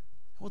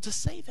 We'll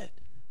just save it.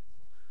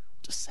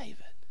 Just save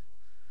it.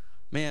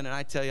 Man, and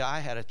I tell you, I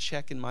had a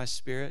check in my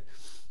spirit,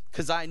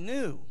 because I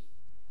knew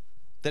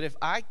that if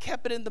I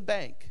kept it in the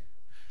bank,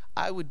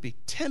 I would be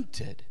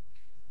tempted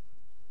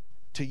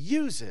to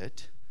use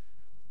it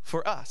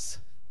for us.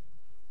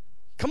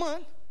 Come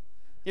on.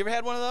 You ever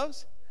had one of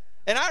those?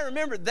 And I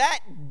remember that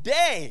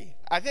day,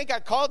 I think I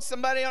called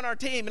somebody on our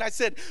team and I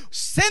said,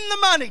 send the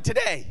money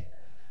today.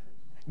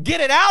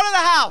 Get it out of the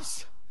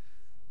house,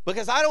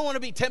 because I don't want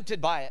to be tempted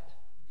by it.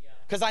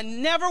 Because I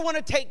never want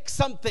to take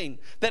something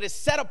that is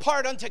set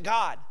apart unto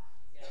God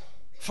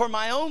for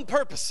my own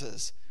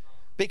purposes.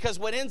 Because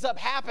what ends up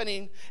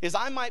happening is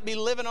I might be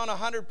living on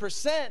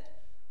 100%,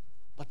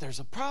 but there's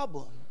a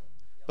problem.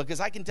 Because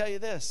I can tell you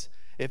this,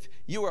 if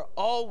you are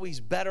always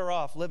better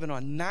off living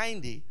on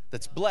 90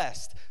 that's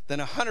blessed than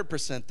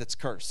 100% that's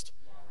cursed.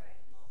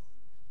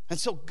 And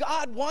so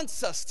God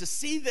wants us to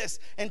see this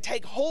and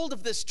take hold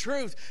of this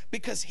truth,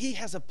 because he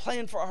has a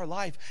plan for our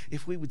life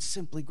if we would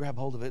simply grab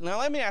hold of it. Now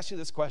let me ask you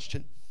this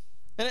question,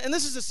 and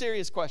this is a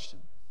serious question.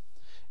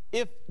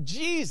 If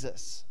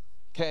Jesus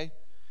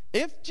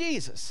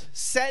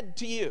said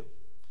to you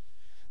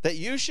that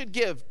you should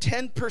give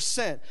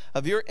 10%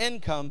 of your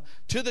income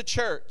to the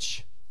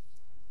church,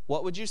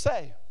 what would you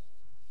say?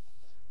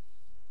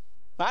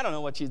 I don't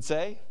know what you'd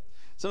say.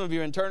 Some of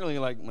you internally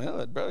are like,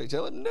 well, I'd probably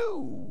tell him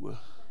no.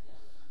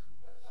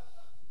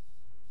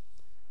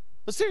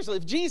 But seriously,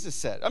 if Jesus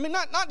said, I mean,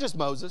 not just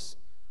Moses,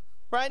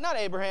 right? Not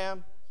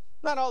Abraham,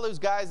 not all those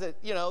guys that,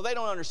 you know, they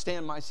don't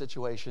understand my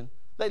situation.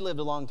 They lived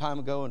a long time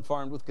ago and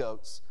farmed with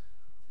goats.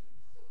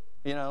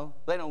 You know,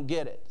 they don't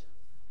get it.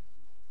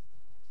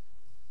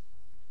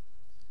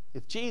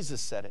 If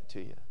Jesus said it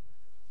to you,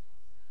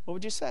 what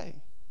would you say?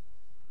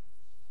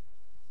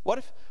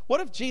 What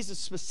if Jesus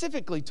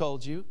specifically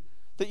told you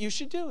that you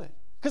should do it?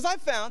 Because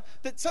I've found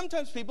that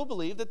sometimes people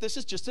believe that this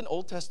is just an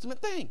Old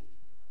Testament thing.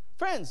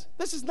 Friends,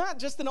 this is not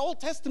just an Old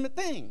Testament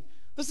thing.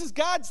 This is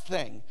God's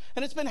thing,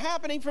 and it's been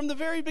happening from the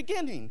very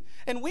beginning.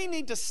 And we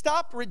need to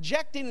stop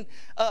rejecting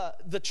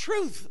the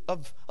truth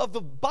of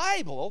the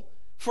Bible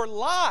for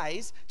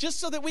lies just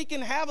so that we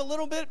can have a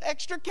little bit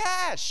extra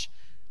cash.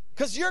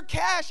 Because your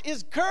cash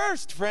is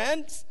cursed,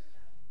 friends.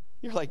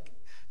 You're like,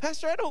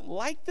 Pastor, I don't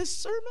like this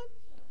sermon.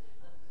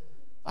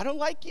 I don't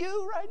like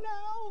you right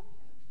now.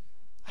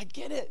 I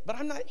get it, but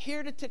I'm not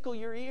here to tickle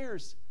your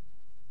ears.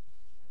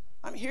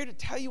 I'm here to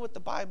tell you what the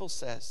Bible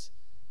says.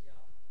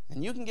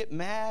 And you can get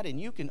mad, and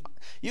you can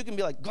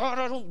be like, God,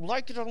 I don't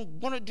like it. I don't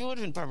want to do it.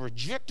 And if I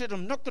reject it,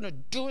 I'm not going to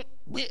do it.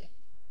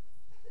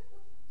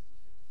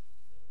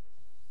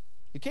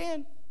 You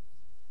can.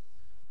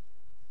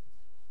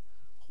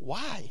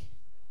 Why?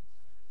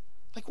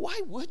 Like,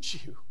 why would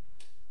you?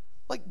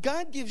 Like,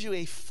 God gives you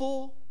a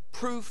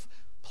foolproof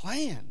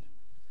plan.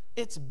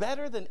 It's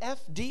better than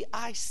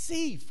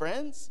FDIC,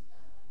 friends.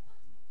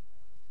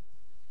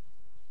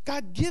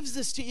 God gives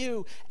this to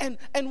you. And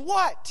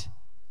what?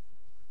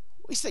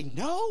 We say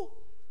no?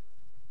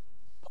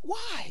 But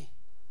why?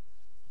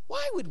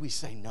 Why would we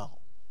say no?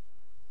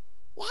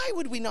 Why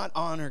would we not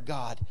honor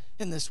God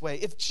in this way?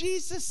 If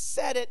Jesus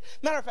said it,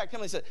 matter of fact,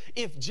 said,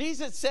 if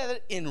Jesus said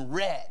it in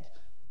red,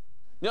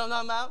 you know what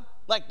I'm talking about?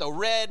 Like the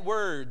red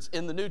words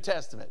in the New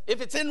Testament.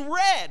 If it's in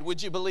red,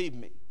 would you believe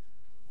me?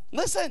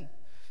 Listen,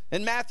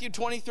 in Matthew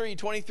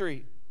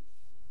 23:23.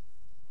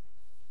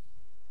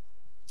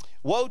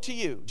 Woe to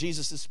you,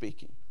 Jesus is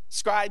speaking,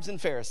 scribes and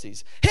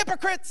Pharisees,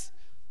 hypocrites.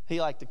 He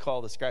liked to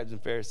call the scribes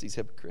and Pharisees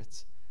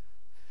hypocrites.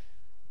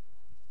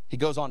 He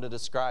goes on to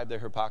describe their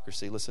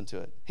hypocrisy. Listen to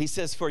it. He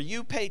says, for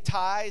you pay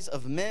tithes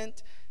of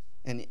mint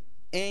and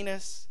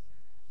anise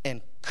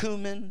and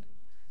cumin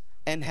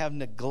and have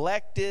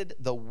neglected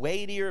the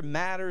weightier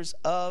matters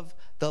of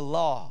the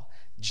law,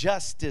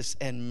 justice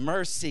and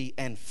mercy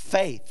and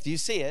faith. Do you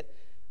see it?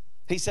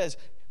 He says,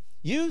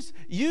 you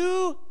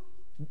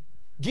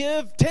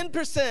give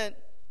 10%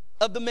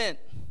 of the mint.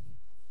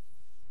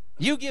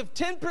 You give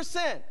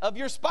 10% of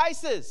your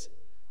spices.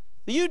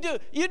 You do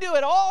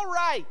it all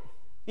right.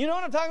 You know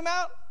what I'm talking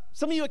about?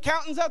 Some of you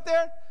accountants out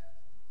there,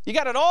 you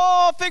got it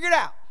all figured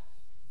out.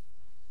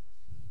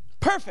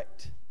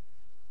 Perfect.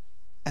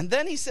 And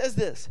then he says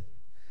this,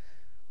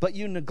 but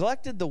you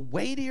neglected the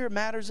weightier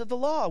matters of the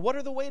law. What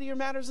are the weightier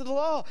matters of the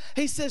law?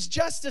 He says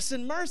justice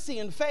and mercy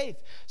and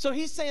faith. So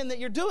he's saying that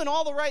you're doing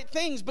all the right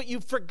things, but you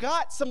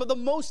forgot some of the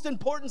most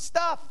important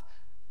stuff.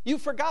 You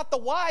forgot the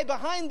why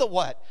behind the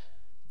what.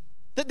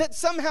 That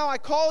somehow I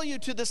call you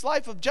to this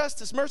life of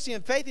justice, mercy,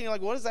 and faith. And you're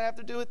like, what does that have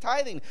to do with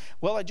tithing?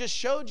 Well, I just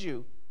showed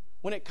you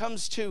when it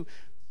comes to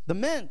the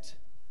mint.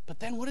 But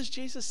then what does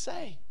Jesus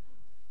say?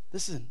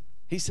 Listen,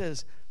 he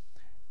says,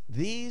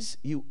 these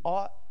you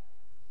ought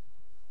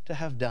to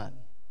have done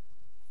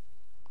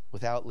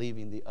without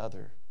leaving the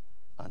other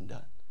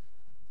undone.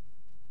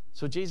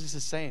 So Jesus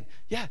is saying,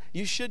 yeah,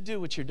 you should do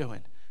what you're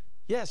doing.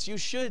 Yes, you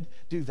should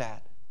do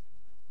that.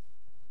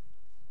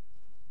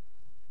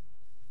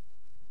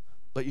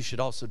 But you should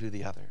also do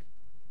the other.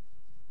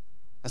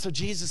 And so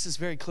Jesus is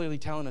very clearly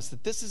telling us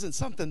that this isn't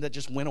something that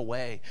just went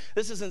away.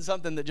 This isn't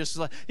something that just,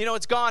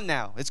 it's gone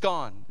now. It's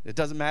gone. It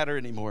doesn't matter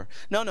anymore.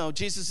 No,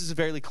 Jesus is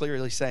very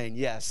clearly saying,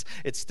 yes,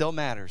 it still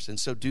matters. And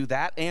so do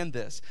that and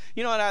this.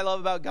 You know what I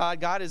love about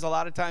God? God is a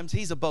lot of times,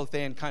 he's a both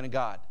and kind of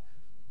God.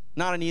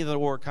 Not an either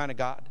or kind of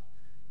God.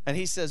 And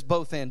he says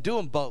both and. Do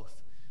them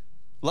both.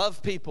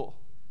 Love people.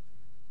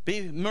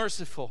 Be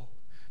merciful.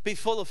 Be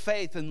full of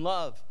faith and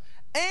love.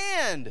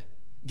 And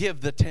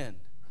give the 10.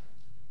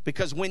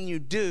 Because when you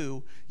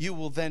do, you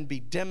will then be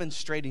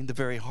demonstrating the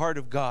very heart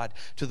of God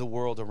to the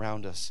world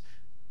around us.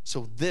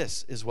 So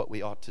this is what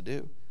we ought to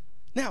do.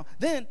 Now,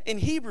 then in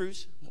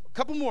Hebrews, a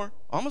couple more,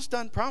 almost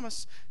done,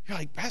 promise. You're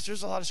like, Pastor,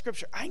 there's a lot of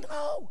scripture. I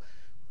know.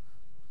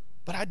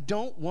 But I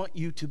don't want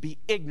you to be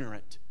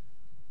ignorant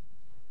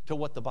to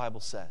what the Bible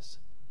says.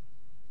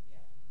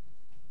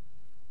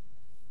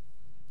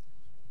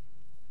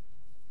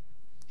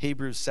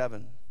 Hebrews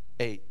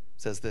 7:8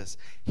 says this.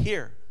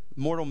 Here,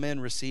 mortal men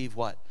receive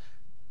what?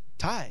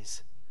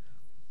 Tithes.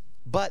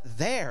 But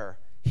there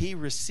he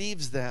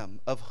receives them,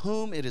 of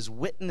whom it is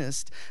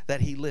witnessed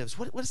that he lives.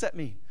 What does that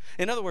mean?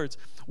 In other words,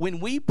 when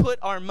we put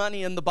our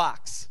money in the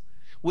box,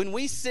 when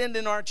we send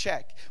in our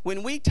check,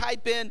 when we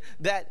type in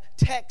that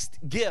text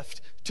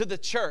gift to the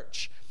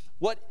church,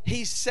 what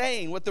he's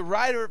saying, what the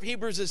writer of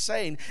Hebrews is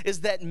saying,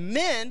 is that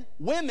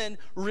women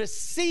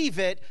receive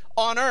it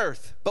on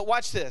earth. But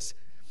watch this.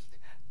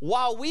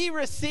 While we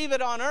receive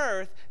it on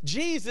earth,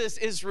 Jesus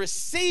is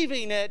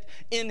receiving it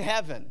in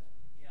heaven.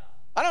 Yeah.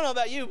 I don't know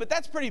about you, but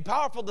that's pretty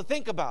powerful to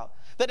think about.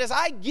 That as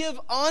I give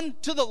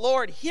unto the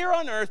Lord here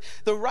on earth,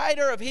 the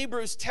writer of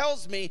Hebrews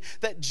tells me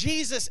that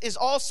Jesus is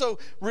also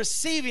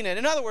receiving it.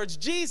 In other words,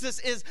 Jesus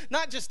is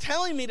not just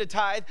telling me to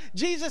tithe,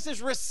 Jesus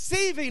is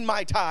receiving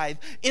my tithe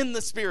in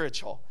the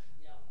spiritual.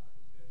 Yeah.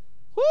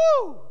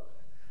 Woo!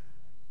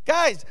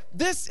 Guys,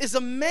 this is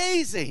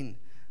amazing.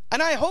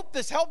 And I hope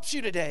this helps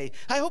you today.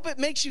 I hope it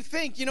makes you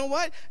think, you know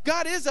what?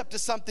 God is up to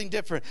something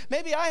different.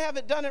 Maybe I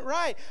haven't done it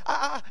right.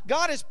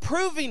 God is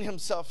proving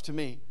himself to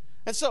me.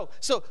 And so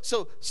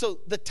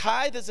the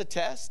tithe is a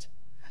test.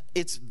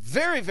 It's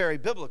very, very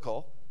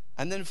biblical.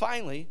 And then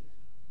finally,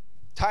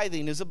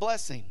 tithing is a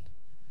blessing.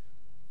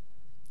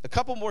 A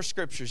couple more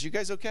scriptures. You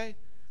guys okay?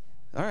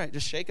 All right,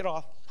 just shake it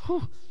off.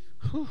 Whew,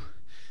 whew.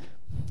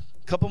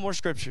 A couple more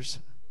scriptures.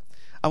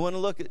 I want to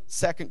look at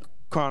 2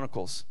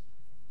 Chronicles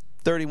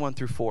 31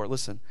 through 4.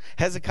 Listen,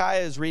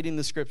 Hezekiah is reading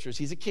the scriptures.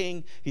 He's a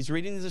king. He's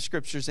reading the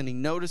scriptures, and he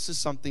notices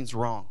something's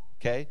wrong.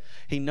 Okay?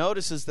 He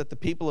notices that the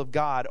people of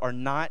God are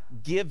not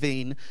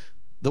giving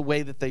the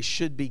way that they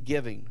should be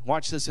giving.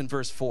 Watch this in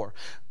verse 4.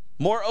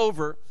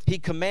 Moreover, he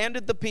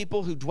commanded the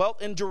people who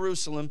dwelt in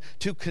Jerusalem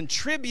to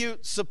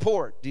contribute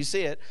support, do you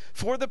see it,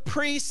 for the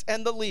priests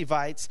and the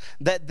Levites,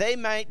 that they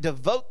might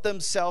devote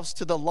themselves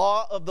to the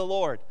law of the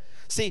Lord.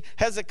 See,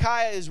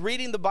 Hezekiah is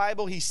reading the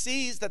Bible. He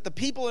sees that the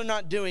people are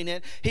not doing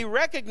it. He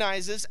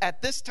recognizes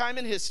at this time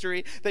in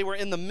history, they were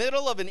in the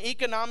middle of an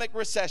economic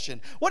recession.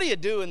 What do you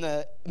do in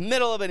the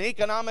middle of an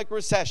economic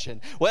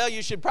recession? Well,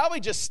 you should probably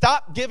just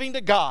stop giving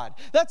to God.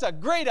 That's a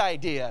great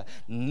idea.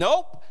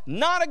 Nope,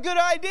 not a good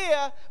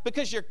idea,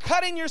 because you're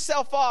cutting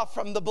yourself off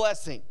from the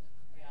blessing.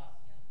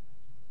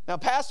 Now,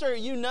 Pastor, are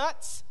you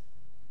nuts?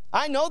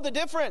 I know the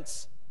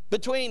difference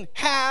between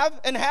have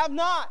and have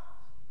not.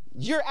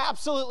 You're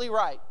absolutely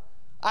right.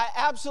 I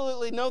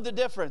absolutely know the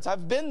difference.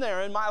 I've been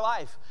there in my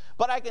life.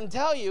 But I can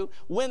tell you,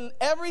 when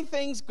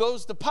everything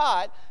goes to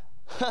pot,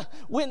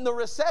 when the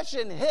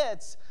recession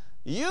hits,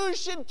 you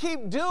should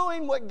keep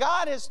doing what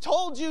God has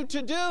told you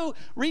to do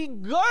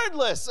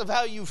regardless of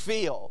how you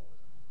feel.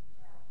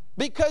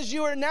 Because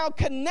you are now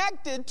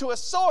connected to a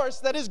source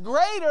that is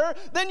greater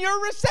than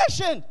your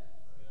recession.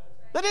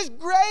 That is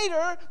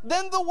greater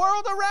than the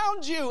world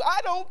around you. I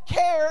don't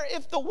care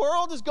if the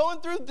world is going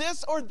through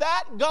this or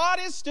that. God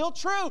is still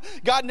true.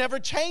 God never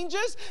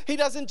changes. He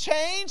doesn't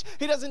change.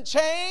 He doesn't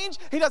change.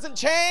 He doesn't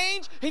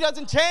change. He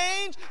doesn't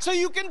change. So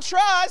you can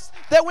trust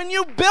that when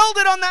you build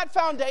it on that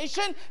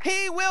foundation,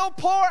 He will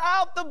pour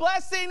out the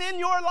blessing in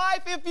your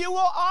life if you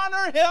will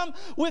honor Him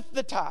with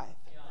the tithe.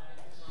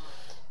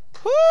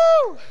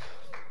 Woo!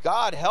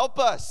 God help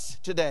us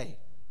today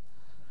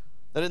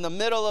that in the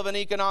middle of an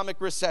economic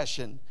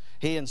recession,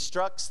 He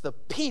instructs the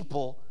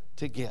people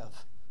to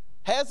give.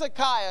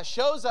 Hezekiah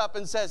shows up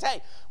and says,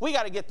 hey, we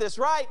got to get this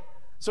right.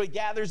 So he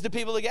gathers the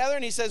people together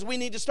and he says, we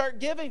need to start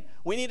giving.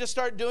 We need to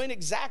start doing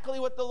exactly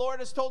what the Lord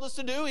has told us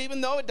to do, even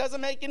though it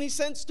doesn't make any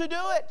sense to do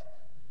it.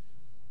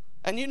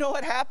 And you know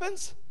what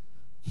happens?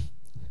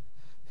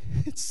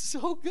 It's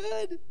so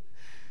good.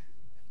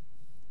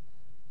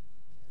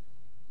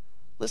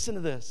 Listen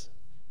to this.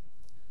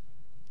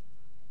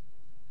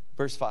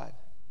 Verse 5.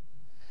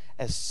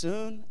 As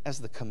soon as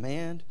the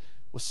command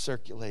was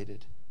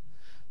circulated,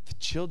 the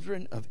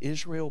children of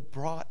Israel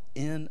brought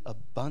in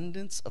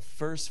abundance of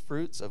first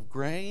fruits of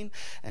grain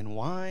and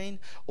wine,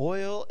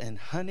 oil and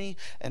honey,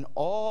 and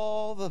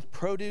all the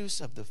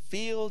produce of the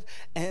field,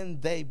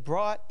 and they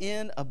brought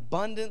in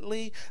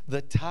abundantly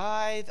the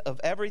tithe of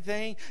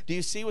everything. Do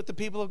you see what the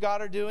people of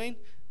God are doing?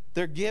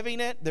 They're giving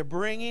it, they're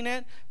bringing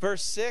it.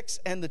 Verse 6,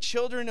 and the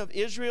children of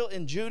Israel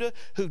and Judah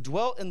who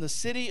dwelt in the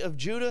city of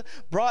Judah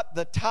brought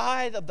the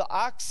tithe of the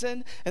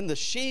oxen and the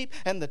sheep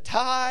and the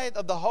tithe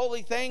of the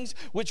holy things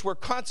which were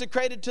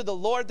consecrated to the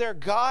Lord their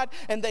God,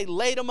 and they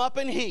laid them up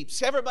in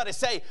heaps. Everybody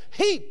say,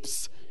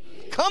 heaps.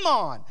 Come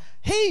on,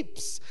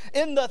 heaps.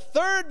 In the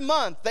 3rd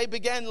month, they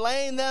began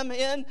laying them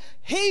in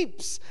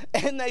heaps,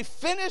 and they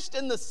finished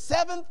in the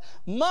 7th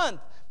month.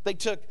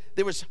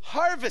 There was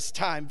harvest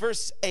time,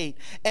 verse 8.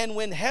 And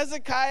when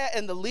Hezekiah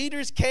and the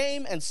leaders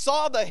came and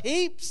saw the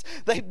heaps,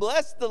 they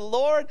blessed the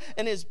Lord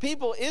and His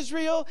people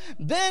Israel.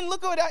 Then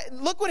look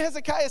what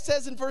Hezekiah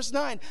says in verse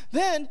 9.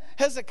 Then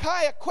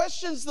Hezekiah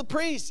questions the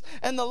priests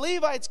and the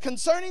Levites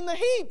concerning the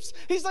heaps.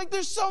 He's like,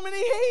 there's so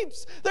many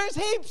heaps. There's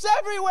heaps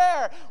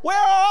everywhere. Where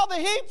are all the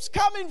heaps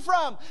coming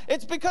from?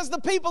 It's because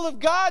the people of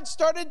God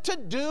started to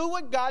do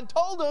what God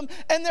told them,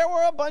 and there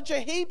were a bunch of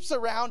heaps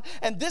around.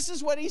 And this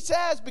is what he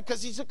says,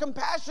 because He's a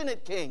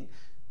compassionate king.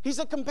 He's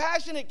a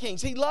compassionate king.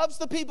 He loves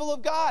the people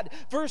of God.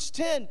 Verse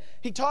 10,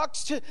 he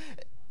talks to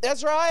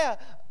Azariah,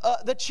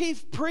 the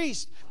chief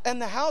priest,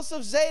 and the house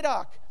of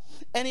Zadok.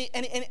 And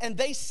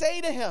they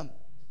say to him,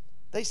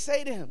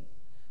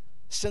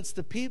 since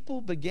the people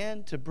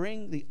began to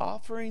bring the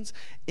offerings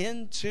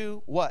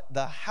into what?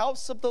 The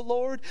house of the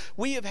Lord,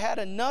 we have had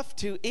enough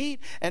to eat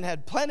and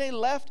had plenty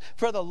left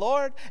for the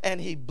Lord,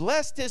 and He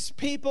blessed His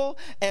people,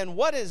 and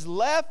what is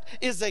left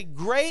is a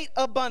great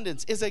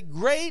abundance, is a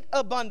great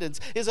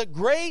abundance, is a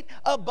great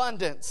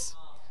abundance.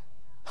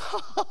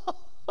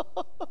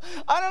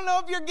 I don't know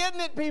if you're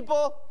getting it,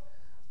 people,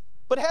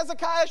 but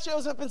Hezekiah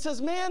shows up and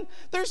says, man,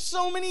 there's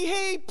so many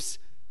heaps.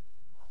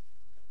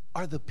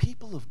 Are the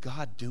people of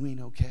God doing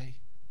okay?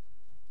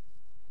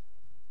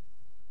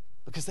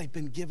 Because they've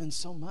been given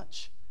so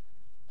much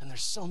and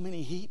there's so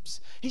many heaps.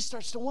 He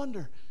starts to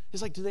wonder.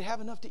 He's like, do they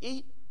have enough to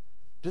eat?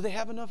 Do they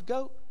have enough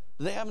goat?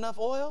 Do they have enough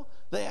oil?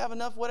 Do they have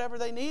enough whatever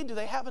they need? Do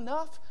they have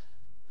enough?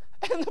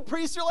 And the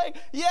priests are like,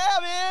 yeah,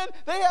 man,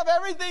 they have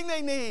everything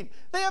they need.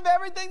 They have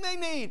everything they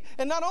need.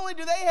 And not only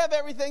do they have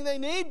everything they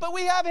need, but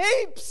we have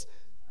heaps.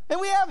 And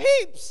we have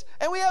heaps.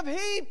 And we have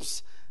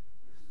heaps.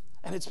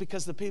 And it's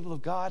because the people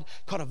of God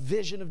caught a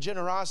vision of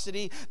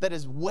generosity that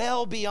is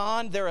well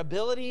beyond their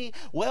ability,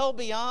 well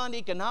beyond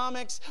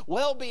economics,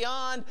 well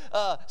beyond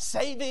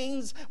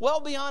savings, well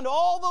beyond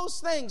all those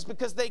things,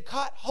 because they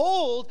caught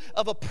hold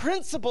of a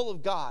principle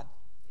of God.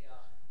 Yeah.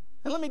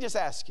 And let me just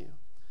ask you,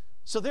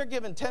 so they're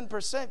given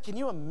 10%. Can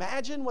you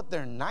imagine what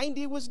their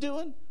 90 was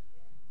doing?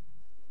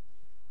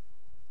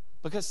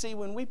 Because see,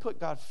 when we put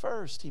God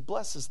first, He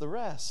blesses the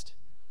rest.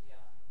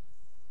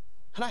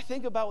 And I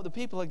think about the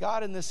people of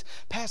God in this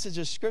passage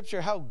of Scripture,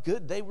 how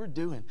good they were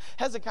doing.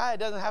 Hezekiah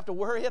doesn't have to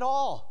worry at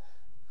all.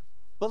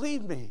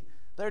 Believe me,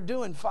 they're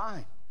doing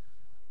fine.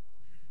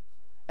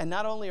 And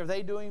not only are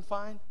they doing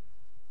fine,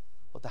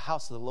 but the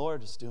house of the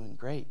Lord is doing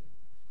great.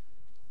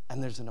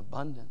 And there's an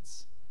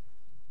abundance.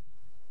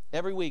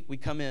 Every week we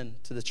come in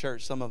to the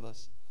church, some of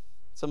us.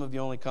 Some of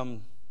you only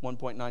come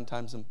 1.9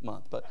 times a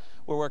month, but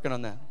we're working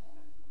on that.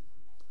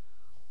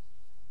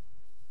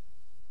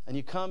 And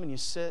you come and you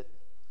sit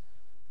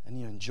and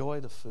you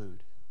enjoy the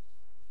food.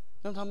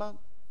 You know what I'm talking about?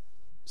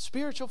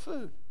 Spiritual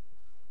food.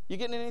 You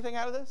getting anything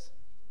out of this?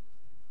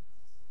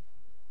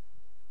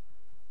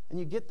 And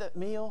you get that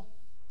meal.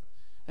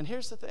 And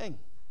here's the thing.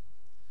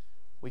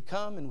 We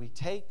come and we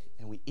take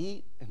and we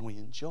eat and we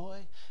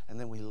enjoy, and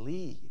then we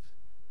leave,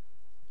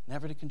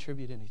 never to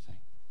contribute anything.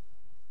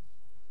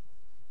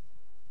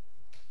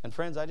 And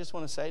friends, I just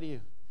want to say to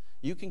you,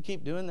 you can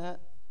keep doing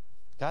that.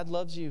 God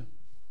loves you.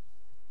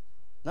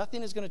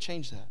 Nothing is going to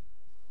change that.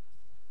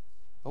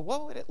 But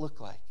what would it look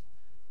like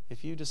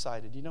if you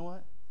decided, you know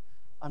what?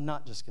 I'm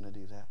not just going to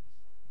do that.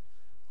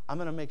 I'm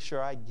going to make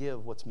sure I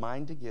give what's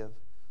mine to give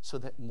so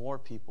that more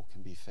people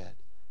can be fed.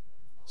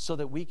 So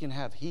that we can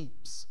have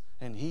heaps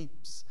and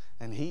heaps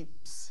and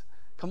heaps.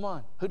 Come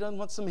on, who doesn't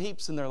want some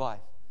heaps in their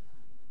life?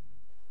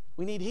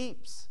 We need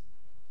heaps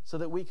so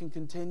that we can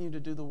continue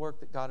to do the work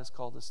that God has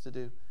called us to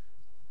do.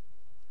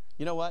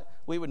 You know what?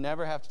 We would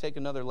never have to take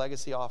another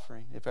legacy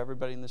offering if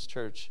everybody in this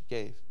church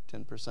gave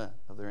 10%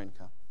 of their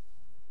income.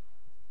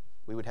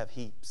 We would have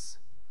heaps.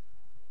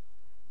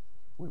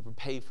 We would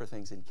pay for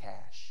things in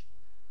cash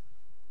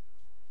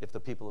if the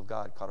people of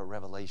God caught a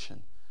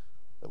revelation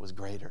that was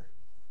greater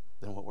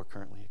than what we're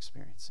currently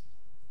experiencing.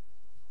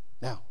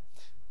 Now,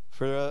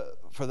 for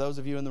those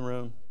of you in the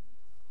room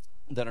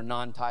that are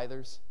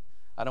non-tithers,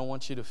 I don't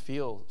want you to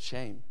feel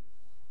shame.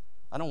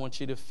 I don't want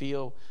you to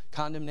feel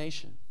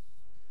condemnation.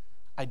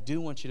 I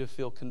do want you to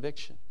feel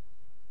conviction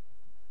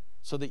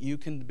so that you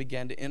can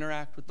begin to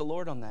interact with the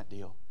Lord on that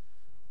deal.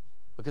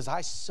 Because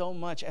I so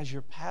much, as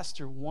your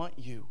pastor, want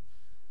you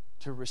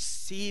to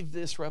receive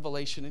this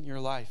revelation in your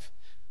life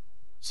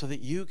so that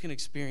you can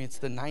experience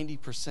the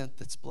 90%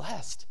 that's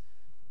blessed.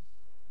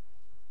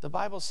 The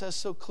Bible says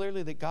so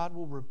clearly that God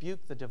will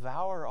rebuke the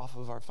devourer off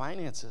of our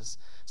finances.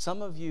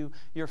 Some of you,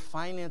 your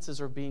finances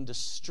are being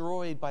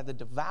destroyed by the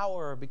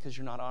devourer because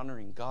you're not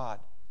honoring God.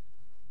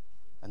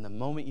 And the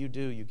moment you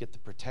do, you get the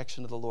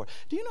protection of the Lord.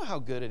 Do you know how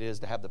good it is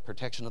to have the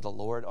protection of the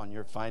Lord on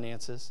your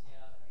finances?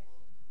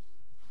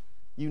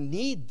 You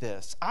need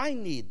this. I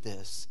need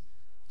this.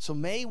 So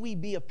may we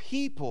be a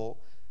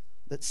people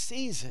that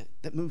sees it,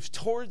 that moves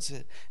towards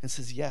it, and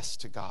says yes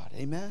to God.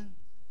 Amen?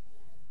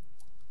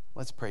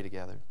 Let's pray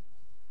together.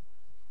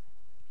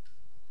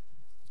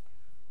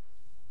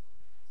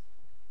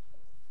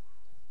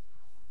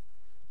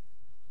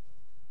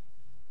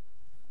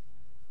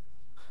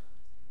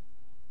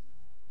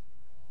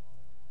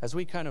 As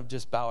we kind of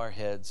just bow our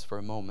heads for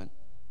a moment,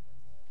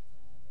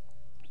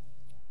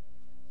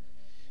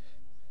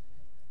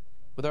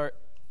 with our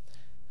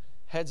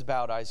heads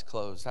bowed, eyes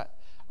closed, I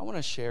want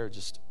to share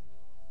just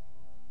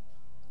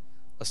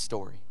a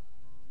story.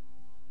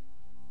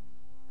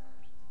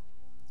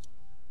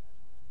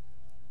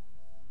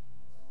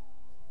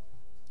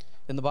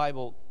 In the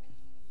Bible,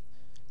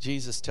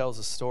 Jesus tells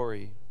a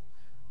story,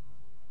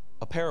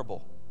 a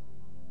parable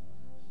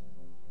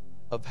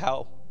of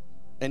how,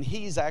 and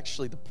he's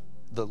actually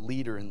the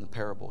leader in the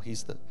parable.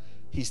 He's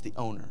the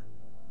owner.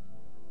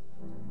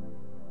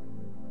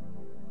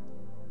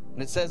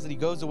 And it says that he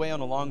goes away on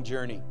a long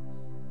journey.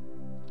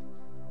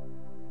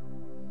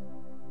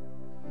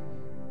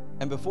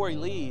 And before he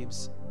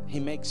leaves,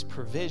 he makes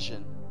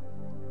provision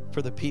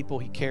for the people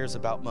he cares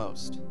about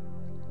most.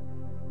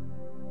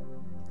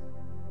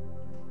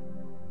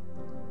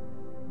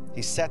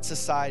 He sets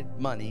aside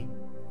money.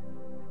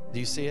 Do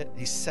you see it?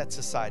 He sets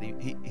aside.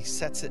 He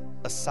sets it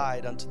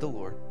aside unto the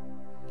Lord.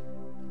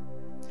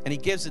 And he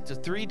gives it to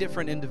 3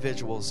 different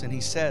individuals. And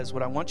he says,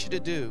 what I want you to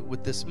do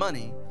with this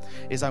money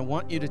is I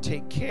want you to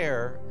take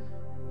care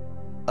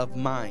of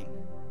mine.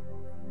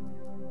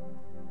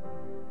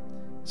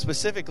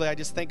 Specifically, I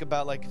just think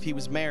about like if he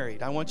was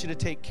married. I want you to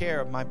take care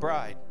of my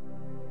bride.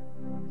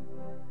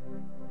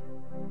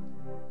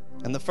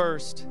 And the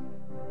first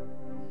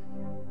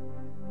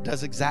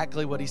does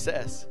exactly what he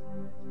says.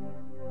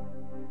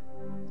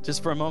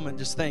 Just for a moment,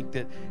 just think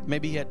that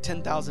maybe he had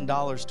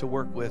 $10,000 to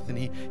work with, and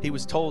he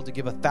was told to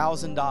give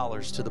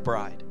 $1,000 to the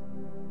bride.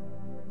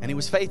 And he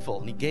was faithful,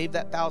 and he gave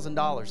that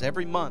 $1,000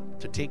 every month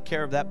to take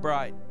care of that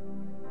bride.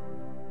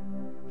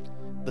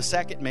 The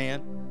second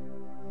man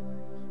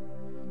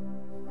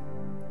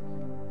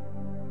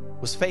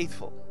was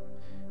faithful,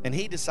 and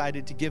he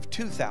decided to give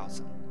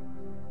 $2,000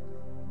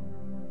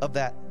 of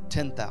that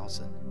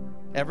 $10,000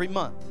 every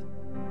month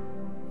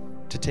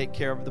to take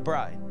care of the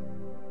bride.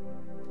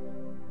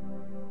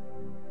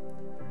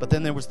 But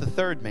then there was the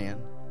third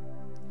man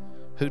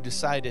who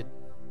decided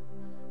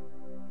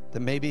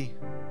that maybe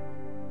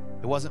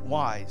it wasn't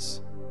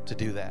wise to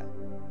do that.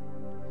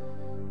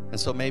 And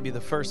so maybe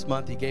the first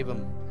month he gave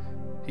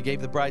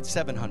the bride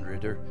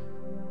 $700, or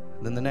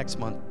then the next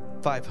month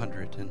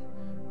 $500 and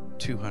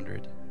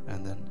 $200,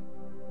 and then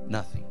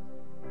nothing.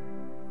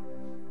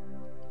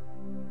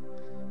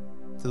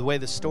 So the way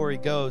the story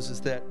goes is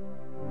that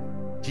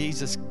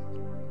Jesus,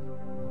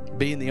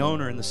 being the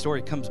owner in the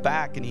story, comes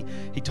back and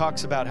he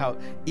talks about how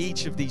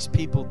each of these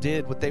people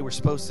did what they were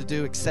supposed to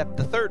do except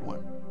the third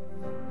one.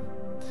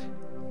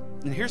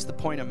 And here's the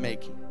point I'm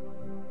making.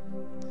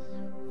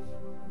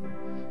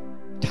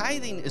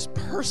 Tithing is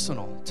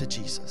personal to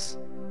Jesus,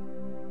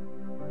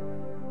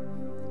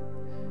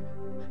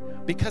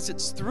 because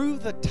it's through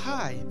the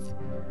tithe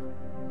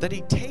that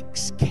he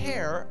takes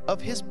care of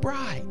his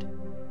bride,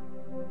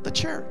 the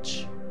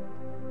church.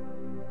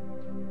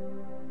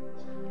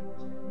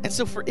 And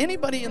so for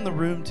anybody in the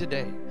room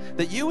today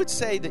that you would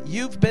say that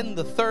you've been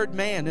the third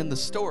man in the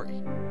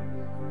story,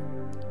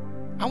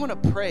 I want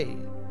to pray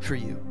for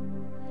you.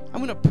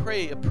 I'm going to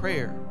pray a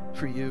prayer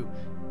for you.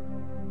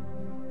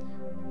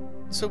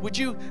 So would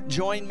you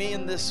join me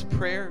in this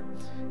prayer?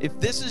 If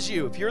this is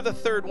you, if you're the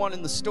third one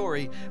in the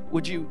story,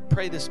 would you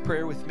pray this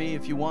prayer with me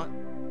if you want?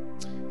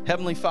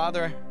 Heavenly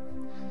Father,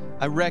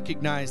 I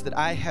recognize that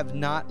I have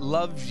not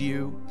loved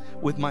you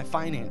with my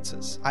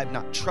finances. I've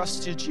not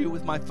trusted you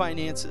with my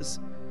finances.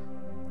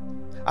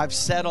 I've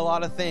said a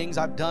lot of things,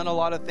 I've done a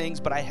lot of things,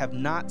 but I have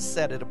not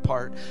set it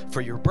apart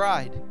for your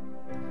bride.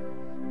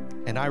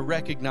 And I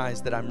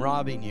recognize that I'm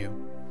robbing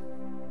you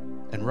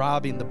and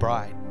robbing the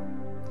bride.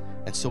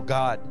 And so,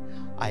 God,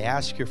 I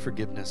ask your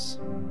forgiveness.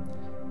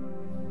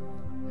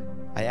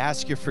 I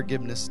ask your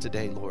forgiveness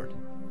today, Lord.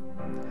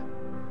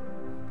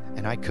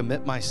 And I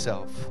commit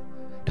myself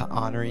to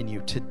honoring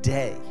you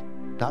today,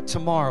 not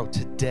tomorrow,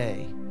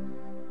 today,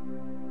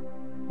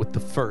 with the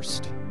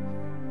first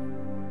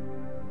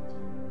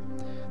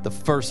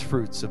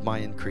fruits of my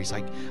increase.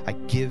 I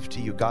give to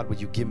you. God, would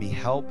you give me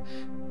help?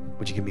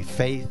 Would you give me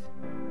faith?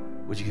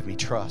 Would you give me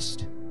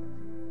trust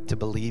to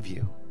believe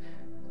you?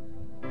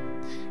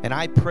 And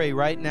I pray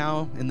right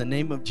now in the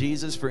name of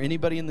Jesus for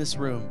anybody in this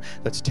room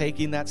that's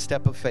taking that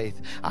step of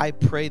faith. I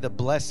pray the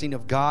blessing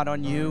of God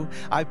on you.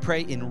 I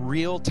pray in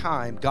real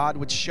time God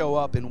would show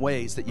up in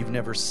ways that you've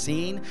never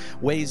seen,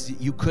 ways that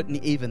you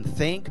couldn't even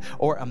think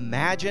or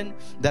imagine,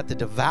 that the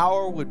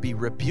devourer would be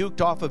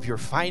rebuked off of your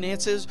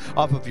finances,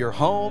 off of your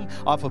home,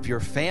 off of your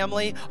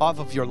family, off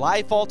of your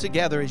life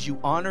altogether as you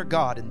honor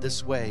God in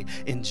this way.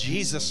 In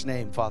Jesus'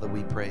 name, Father,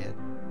 we pray it.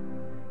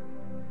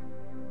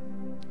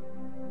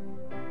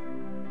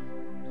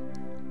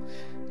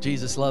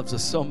 Jesus loves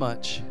us so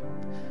much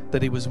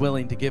that he was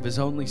willing to give his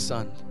only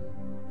son.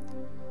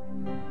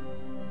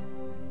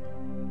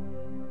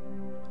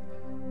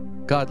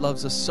 God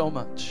loves us so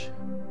much.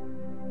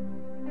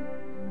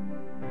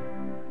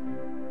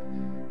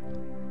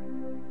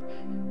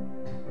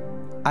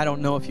 I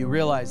don't know if you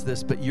realize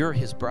this, but you're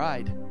his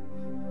bride.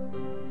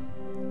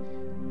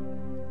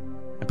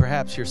 And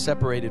perhaps you're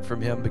separated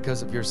from him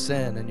because of your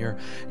sin and your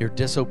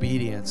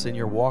disobedience, and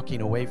you're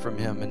walking away from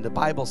him. And the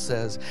Bible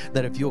says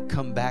that if you'll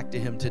come back to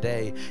him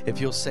today,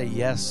 if you'll say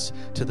yes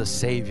to the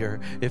Savior,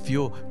 if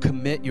you'll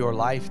commit your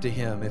life to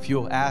him, if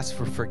you'll ask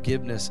for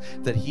forgiveness,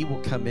 that he will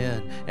come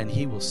in and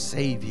he will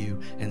save you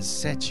and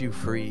set you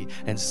free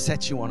and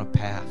set you on a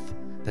path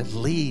that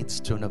leads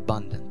to an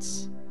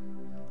abundance.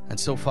 And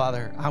so,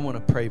 Father, I want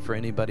to pray for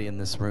anybody in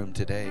this room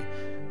today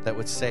that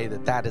would say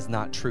that that is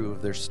not true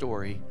of their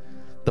story.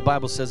 The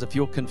Bible says if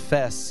you'll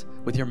confess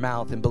with your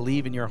mouth and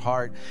believe in your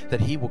heart that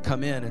he will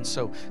come in. And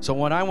so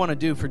what I want to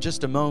do for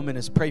just a moment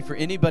is pray for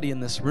anybody in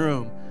this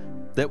room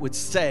that would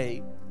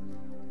say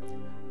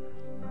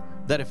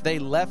that if they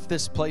left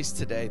this place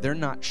today, they're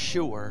not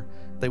sure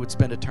they would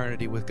spend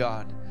eternity with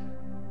God.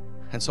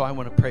 And so I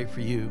want to pray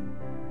for you.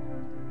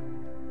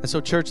 And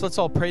so, church, let's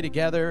all pray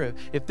together.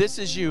 If this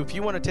is you, if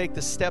you want to take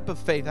the step of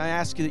faith, I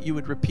ask you that you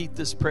would repeat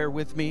this prayer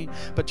with me.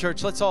 But,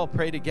 church, let's all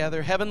pray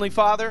together. Heavenly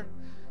Father,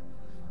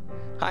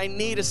 I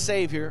need a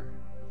Savior.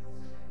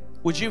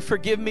 Would you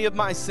forgive me of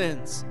my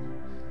sins?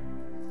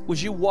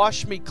 Would you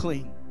wash me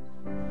clean?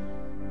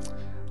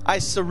 I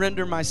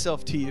surrender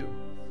myself to you.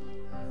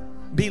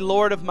 Be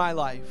Lord of my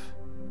life.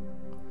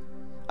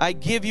 I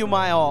give you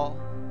my all.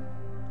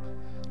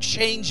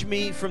 Change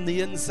me from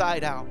the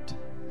inside out.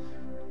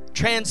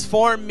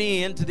 Transform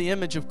me into the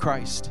image of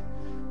Christ.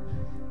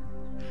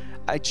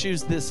 I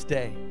choose this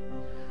day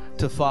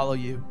to follow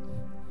you.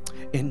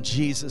 In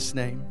Jesus'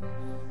 name,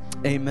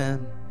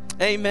 Amen.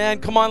 Amen.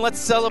 Come on, let's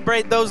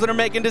celebrate those that are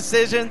making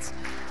decisions.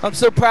 I'm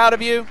so proud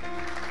of you.